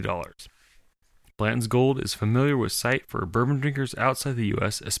 $120. Blanton's Gold is familiar with sight for bourbon drinkers outside the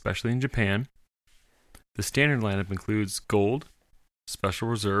U.S., especially in Japan. The standard lineup includes Gold, Special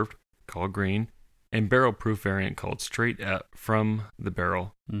Reserved, called Green, and barrel-proof variant called Straight from the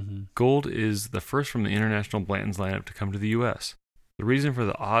Barrel. Mm-hmm. Gold is the first from the international Blanton's lineup to come to the U.S. The reason for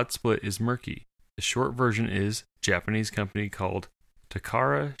the odd split is murky. The short version is Japanese company called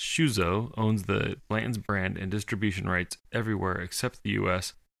Takara Shuzo owns the Blanton's brand and distribution rights everywhere except the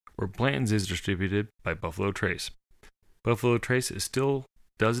U.S., where Blanton's is distributed by Buffalo Trace. Buffalo Trace still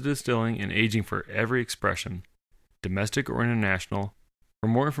does distilling and aging for every expression, domestic or international. For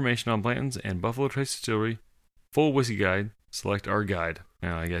more information on Blanton's and Buffalo Trace Distillery, full whiskey guide, select our guide.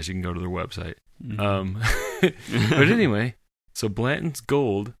 Now, I guess you can go to their website. Mm-hmm. But anyway, so Blanton's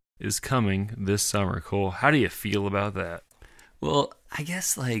Gold is coming this summer. Cole, how do you feel about that? Well, I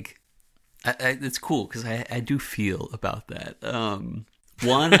guess it's cool because I do feel about that.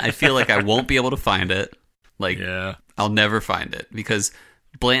 One, I feel like I won't be able to find it. I'll never find it because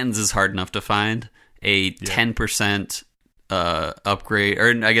Blanton's is hard enough to find. A 10% upgrade, or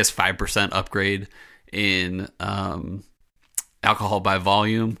I guess 5% upgrade in alcohol by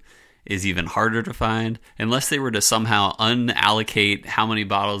volume is even harder to find. Unless they were to somehow unallocate how many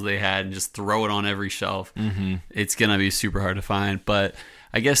bottles they had and just throw it on every shelf, it's going to be super hard to find. But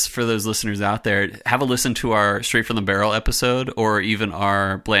I guess for those listeners out there, have a listen to our Straight from the Barrel episode or even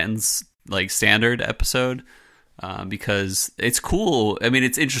our Blanton's standard episode because it's cool. I mean,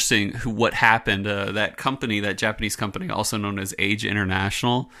 it's interesting what happened. That company, that Japanese company, also known as Age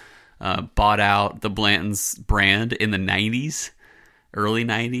International, bought out the Blanton's brand in the 90s. Early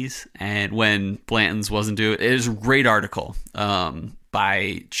 90s, and when Blanton's wasn't doing it was a great article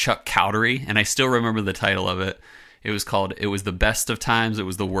by Chuck Cowdery, and I still remember the title of it. It was called "It Was the Best of Times, It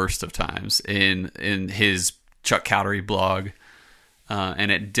Was the Worst of Times" in his Chuck Cowdery blog, and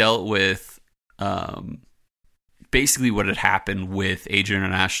it dealt with basically what had happened with Age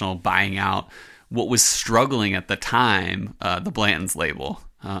International buying out what was struggling at the time, the Blanton's label.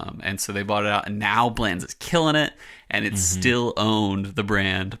 And so they bought it out, and now Blanton's is killing it, and it's still owned, the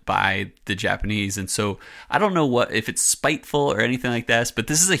brand, by the Japanese. And so I don't know if it's spiteful or anything like that, but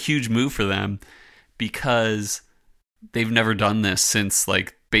this is a huge move for them because they've never done this since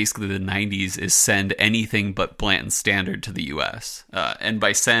basically the 90s, is send anything but Blanton's standard to the U.S. And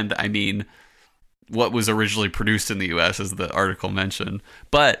by send, I mean what was originally produced in the U.S., as the article mentioned.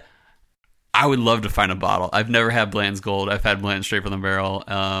 But I would love to find a bottle. I've never had Blanton's Gold. I've had Blanton's Straight from the Barrel.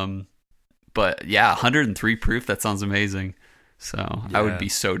 But yeah, 103 proof. That sounds amazing. So yeah. I would be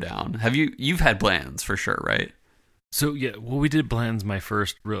so down. You've had Blanton's for sure, right? So yeah, well, we did Blanton's my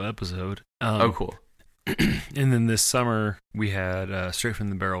first real episode. Oh, cool. And then this summer we had Straight from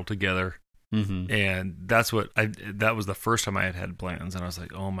the Barrel together. And that was the first time I had Blanton's, and I was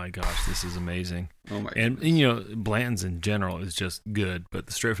like, oh my gosh, this is amazing. Oh my and Blanton's in general is just good, but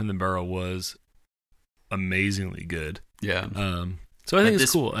the straight from the barrel was amazingly good. Yeah. So I think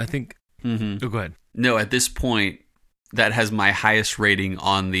it's cool. I think. Oh, go ahead. No, at this point, that has my highest rating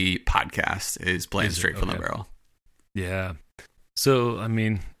on the podcast is Blanton straight from the barrel. Yeah. So I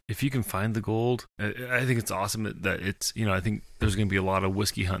mean, if you can find the gold, I think it's awesome that it's, I think there's going to be a lot of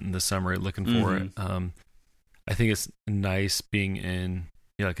whiskey hunting this summer looking for it. I think it's nice being in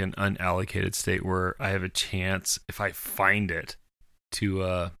like an unallocated state where I have a chance, if I find it,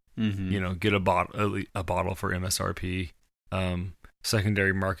 to get a bottle for MSRP.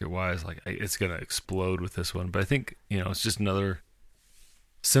 Secondary market wise, like it's going to explode with this one. But I think it's just another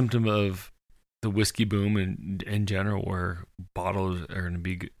symptom of the whiskey boom in general, where bottles are going to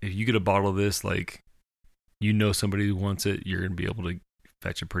be, if you get a bottle of this, like, somebody who wants it, you're going to be able to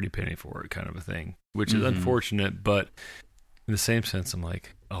fetch a pretty penny for it, kind of a thing, which is unfortunate. But in the same sense, I'm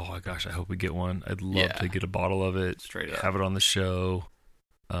like, oh my gosh, I hope we get one. I'd love to get a bottle of it, straight up, have it on the show.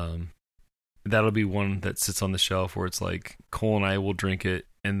 That'll be one that sits on the shelf where it's like Cole and I will drink it,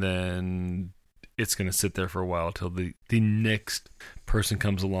 and then it's going to sit there for a while till the next person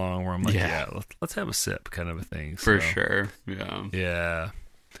comes along where I'm like, let's have a sip, kind of a thing. For sure. Yeah.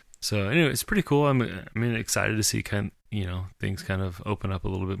 So anyway, it's pretty cool. I'm excited to see things kind of open up a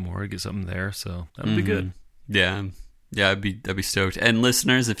little bit more, get something there. So that'll be good. Yeah. Yeah, I'd be stoked. And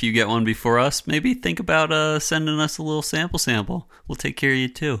listeners, if you get one before us, maybe think about sending us a little sample. We'll take care of you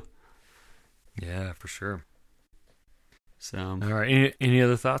too. Yeah, for sure. So, all right. Any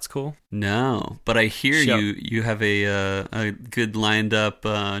other thoughts, Cole? No, but I hear you have a good lined up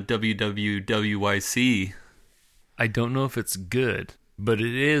WWWYC. I don't know if it's good, but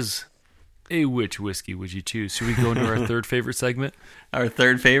it is a which whiskey would you choose? Should we go into our third favorite segment? Our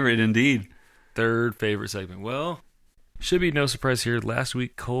third favorite, indeed. Third favorite segment. Well, should be no surprise here. Last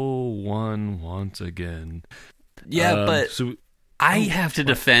week, Cole won once again. Yeah, but I have to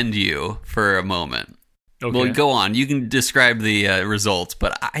defend you for a moment. Okay. Well, go on. You can describe the results,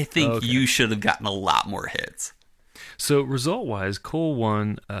 but I think you should have gotten a lot more hits. So result-wise, Cole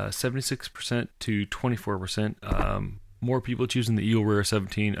won 76% to 24%. More people choosing the Eagle Rare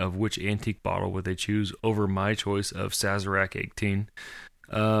 17 of which antique bottle would they choose over my choice of Sazerac 18.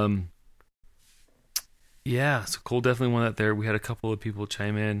 Yeah, so Cole definitely won that there. We had a couple of people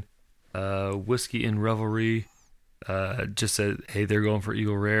chime in. Whiskey in Revelry just said, hey, they're going for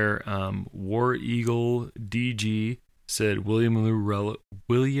Eagle Rare. War Eagle DG said William LaRue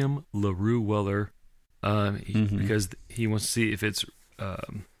Weller because he wants to see if it's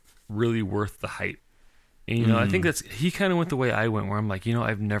really worth the hype. And, I think he kind of went the way I went, where I'm like,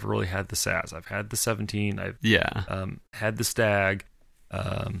 I've never really had the Saz. I've had the 17. I've had the Stag.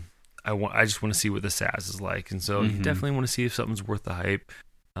 I just want to see what the Saz is like. And so you definitely want to see if something's worth the hype.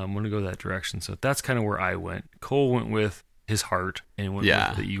 I'm going to go that direction. So that's kind of where I went. Cole went with his heart and went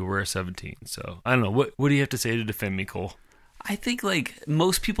with the Eagle Rare 17. So I don't know. What do you have to say to defend me, Cole? I think like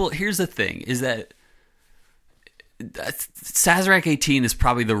most people, here's the thing, is that Sazerac 18 is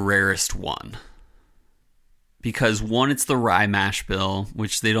probably the rarest one. Because one, it's the rye mash bill,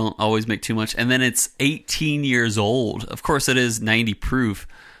 which they don't always make too much. And then it's 18 years old. Of course, it is 90 proof.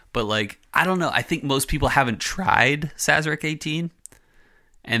 But like, I don't know. I think most people haven't tried Sazerac 18.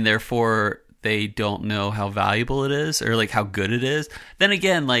 And therefore, they don't know how valuable it is or like how good it is. Then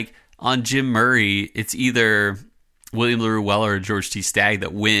again, like on Jim Murray, it's either William LaRue Weller or George T. Stagg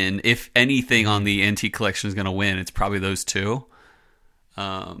that win. If anything on the antique collection is going to win, it's probably those two.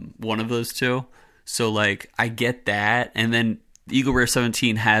 One of those two. So like, I get that. And then Eagle Rare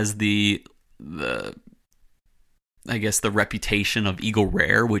 17 has the I guess the reputation of Eagle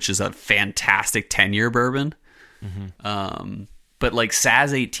Rare, which is a fantastic 10-year bourbon. But like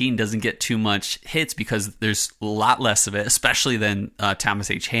Saz 18 doesn't get too much hits because there's a lot less of it, especially than Thomas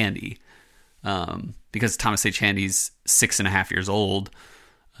H. Handy. Because Thomas H. Handy's 6.5 years old.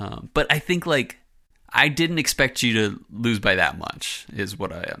 But I think like I didn't expect you to lose by that much is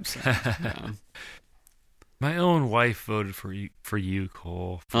what I am saying. My own wife voted for you,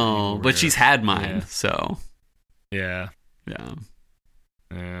 Cole. But she's had mine, so. Yeah.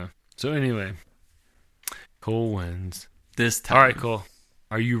 So anyway, Cole wins. This time. All right, Cole.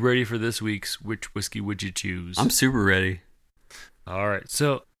 Are you ready for this week's Which Whiskey Would You Choose? I'm super ready. All right.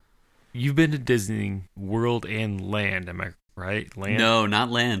 So, you've been to Disney World and Land, am I right? Land? No, not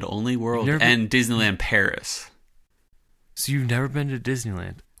Land. Only World and Disneyland Paris. So, you've never been to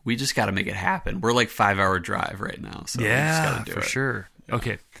Disneyland? We just got to make it happen. We're like 5-hour drive right now. So we just gotta do for it. Sure. Yeah.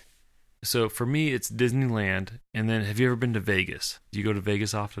 Okay. So for me, it's Disneyland. And then have you ever been to Vegas? Do you go to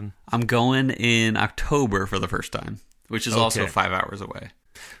Vegas often? I'm going in October for the first time, which is also Okay. 5 hours away.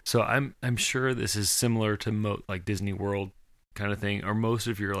 So I'm sure this is similar to like Disney World kind of thing, or most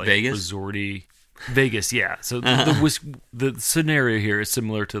of your like Vegas? resorty Vegas, yeah. So the scenario here is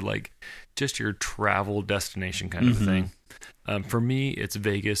similar to like just your travel destination kind of thing. For me, it's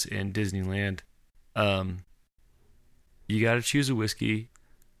Vegas and Disneyland. You got to choose a whiskey.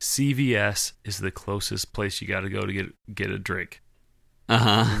 CVS is the closest place you got to go to get a drink.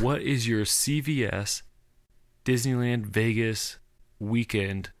 What is your CVS Disneyland Vegas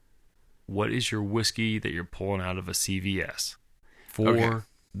weekend? What is your whiskey that you're pulling out of a CVS for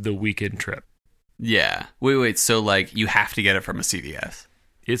the weekend trip? Yeah. Wait. So, like, you have to get it from a CVS.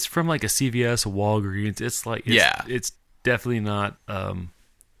 It's from like a CVS, a Walgreens. It's like, it's definitely not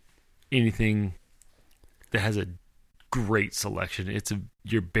anything that has a great selection. It's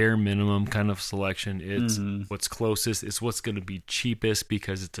your bare minimum kind of selection. It's what's closest. It's what's going to be cheapest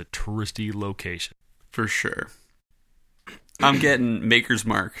because it's a touristy location. For sure. I'm getting Maker's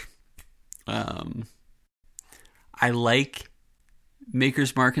Mark. I like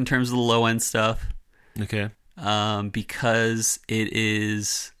Maker's Mark in terms of the low end stuff. Okay. Because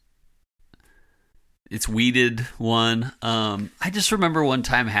it's weeded one. I just remember one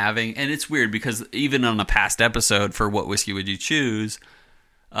time having, and it's weird because even on a past episode for What Whiskey Would You Choose,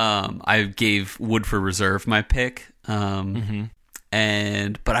 I gave Woodford Reserve my pick. But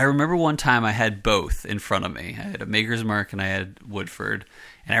I remember one time I had both in front of me. I had a Maker's Mark and I had Woodford.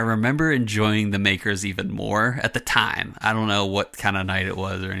 And I remember enjoying the Makers even more at the time. I don't know what kind of night it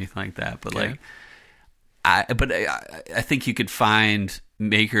was or anything like that, but I think you could find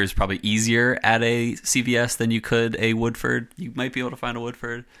Makers probably easier at a CVS than you could a Woodford. You might be able to find a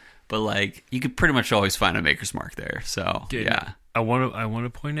Woodford, but like you could pretty much always find a Maker's Mark there. So yeah. I want to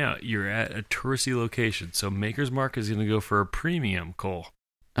point out you're at a touristy location, so Maker's Mark is going to go for a premium, Cole.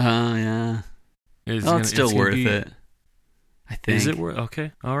 Yeah. It's still worth it. I think. Is it worth?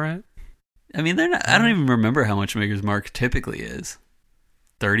 Okay, all right. I mean, they're not. I don't even remember how much Maker's Mark typically is.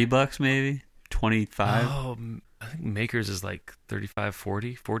 $30 maybe, 25. Oh, I think Maker's is like 35,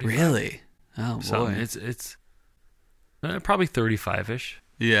 40, 45. Really? Oh boy, it's probably 35ish.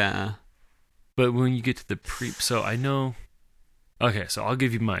 Yeah. But when you get to the so I know. Okay, so I'll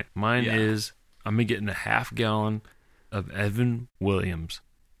give you mine. Mine is I'm getting a half gallon of Evan Williams.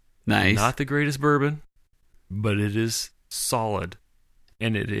 Nice. Not the greatest bourbon, but it is solid,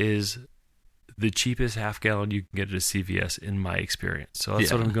 and it is the cheapest half gallon you can get at a CVS in my experience. So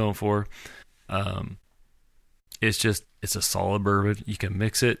that's what I'm going for. It's a solid bourbon. You can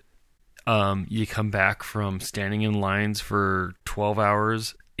mix it. You come back from standing in lines for 12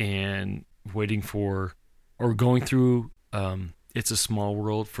 hours and waiting for, or going through, It's a Small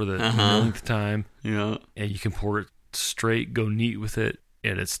World for the millionth time. Yeah. And you can pour it straight, go neat with it,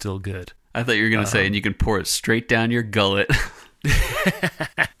 and it's still good. I thought you were going to say, and you can pour it straight down your gullet.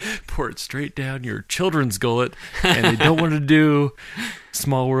 Pour it straight down your children's gullet, and they don't want to do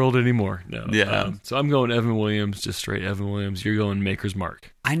Small World anymore. No. Yeah. So I'm going Evan Williams, just straight Evan Williams. You're going Maker's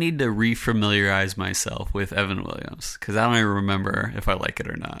Mark. I need to refamiliarize myself with Evan Williams because I don't even remember if I like it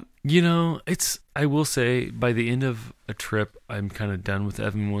or not. You know, I will say by the end of a trip, I'm kind of done with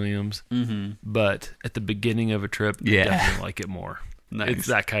Evan Williams. Mm-hmm. But at the beginning of a trip, I definitely like it more. Nice. It's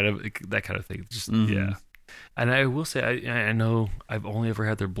that kind of thing. Just yeah. And I will say, I know I've only ever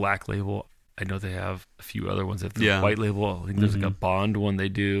had their black label. I know they have a few other ones. They have the white label. I think there's like a Bond one they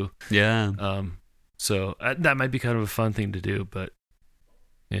do. Yeah. So that might be kind of a fun thing to do. But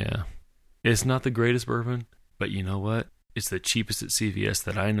yeah, it's not the greatest bourbon. But you know what? It's the cheapest at CVS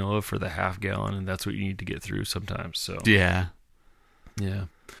that I know of for the half gallon, and that's what you need to get through sometimes. So yeah.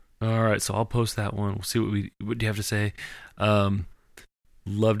 All right, so I'll post that one. We'll see what do you have to say.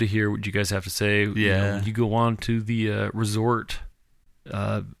 Love to hear what you guys have to say. Yeah. You go on to the resort,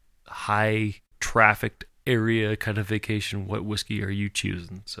 high trafficked area kind of vacation. What whiskey are you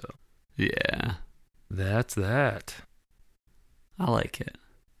choosing? So yeah, that's that. I like it.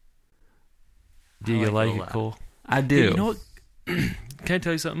 Do you like it, Cole? I do. Hey, you know what? Can I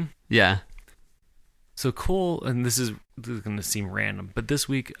tell you something? Yeah. So Cole, and this is going to seem random, but this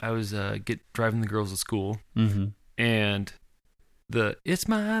week I was driving the girls to school, and It's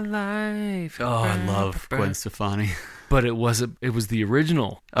My Life. Oh, I love Gwen Stefani. But it was the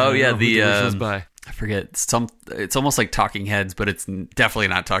original. Oh yeah, the original's by. I forget. It's almost like Talking Heads, but it's definitely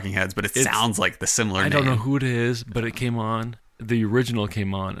not Talking Heads. But it sounds like the similar name. I don't know who it is, but it came on. The original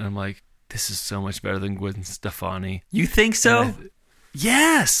came on, and I'm like, this is so much better than Gwen Stefani. You think so?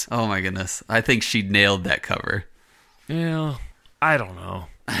 Yes. Oh my goodness! I think she nailed that cover. Yeah, I don't know.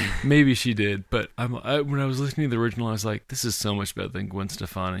 Maybe she did, but when I was listening to the original, I was like, this is so much better than Gwen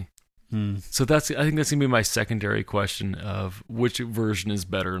Stefani. So I think that's gonna be my secondary question of which version is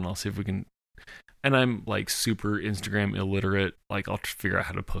better, and I'll see if we can. And I'm like super Instagram illiterate. Like I'll figure out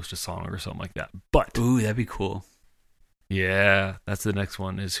how to post a song or something like that. But Ooh, that'd be cool. Yeah, that's the next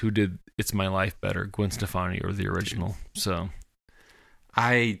one. Is who did "It's My Life" better, Gwen Stefani or the original? So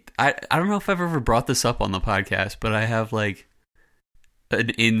I don't know if I've ever brought this up on the podcast, but I have like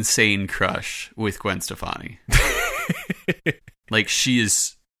an insane crush with Gwen Stefani. Like she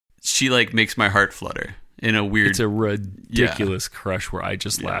like makes my heart flutter in a weird. It's a ridiculous crush where I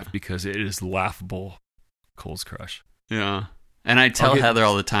just laugh because it is laughable. Cole's crush. Yeah, and I tell Heather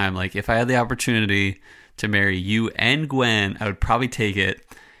all the time, like if I had the opportunity to marry you and Gwen, I would probably take it.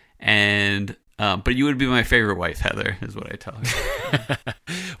 And but you would be my favorite wife, Heather, is what I tell her.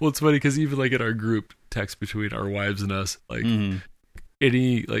 Well, it's funny because even like in our group text between our wives and us, like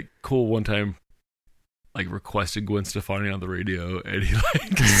any like Cole one time like requested Gwen Stefani on the radio, and he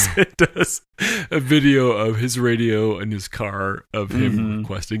like sent us a video of his radio in his car of him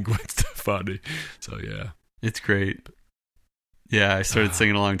requesting Gwen Stefani. So yeah, it's great. Yeah, I started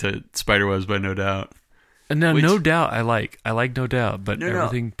singing along to Spiderwebs by No Doubt. And now, No Doubt, I like No Doubt, but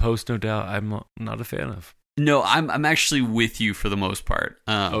everything post No Doubt, I'm not a fan of. No, I'm actually with you for the most part.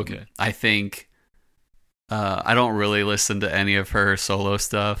 Okay, I think I don't really listen to any of her solo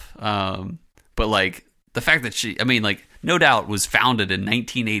stuff, but like the fact that No Doubt was founded in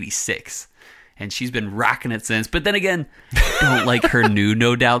 1986, and she's been rocking it since. But then again, I don't like her new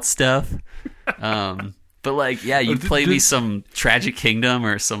No Doubt stuff. But like, yeah, you play me some Tragic Kingdom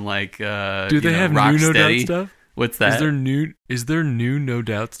or some like do they have new No Doubt stuff? What's that? Is there new No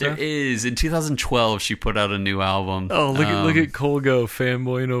Doubt stuff? There is. In 2012, she put out a new album. Oh, look at Cole go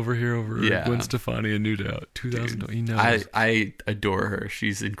fanboying over here over Gwen Stefani and No Doubt. 2012. He knows. I adore her.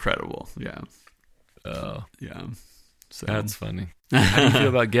 She's incredible. Yeah. Oh yeah. So that's funny. How do you feel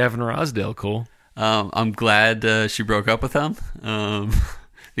about Gavin Rossdale, Cole? I'm glad she broke up with him.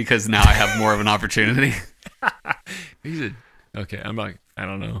 Because now I have more of an opportunity. Okay. I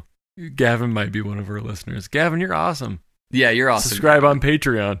don't know. Gavin might be one of our listeners. Gavin, you're awesome. Yeah, you're awesome. Subscribe on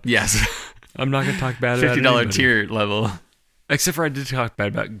Patreon. Yes. I'm not going to talk bad about $50 tier level. Except for I did talk bad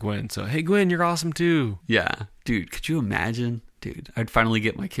about Gwen. So, hey, Gwen, you're awesome too. Yeah. Dude, could you imagine? Dude, I'd finally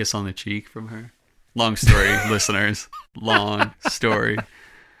get my kiss on the cheek from her. Long story, listeners. Long story.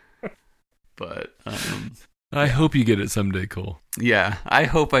 But, I hope you get it someday, Cole. Yeah, I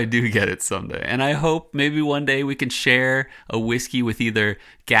hope I do get it someday. And I hope maybe one day we can share a whiskey with either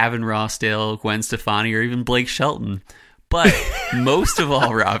Gavin Rossdale, Gwen Stefani, or even Blake Shelton. But most of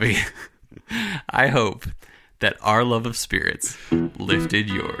all, Robbie, I hope that our love of spirits lifted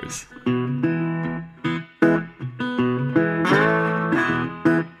yours.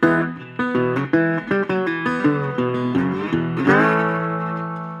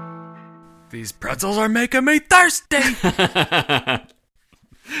 These pretzels are making me thirsty.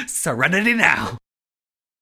 Serenity now.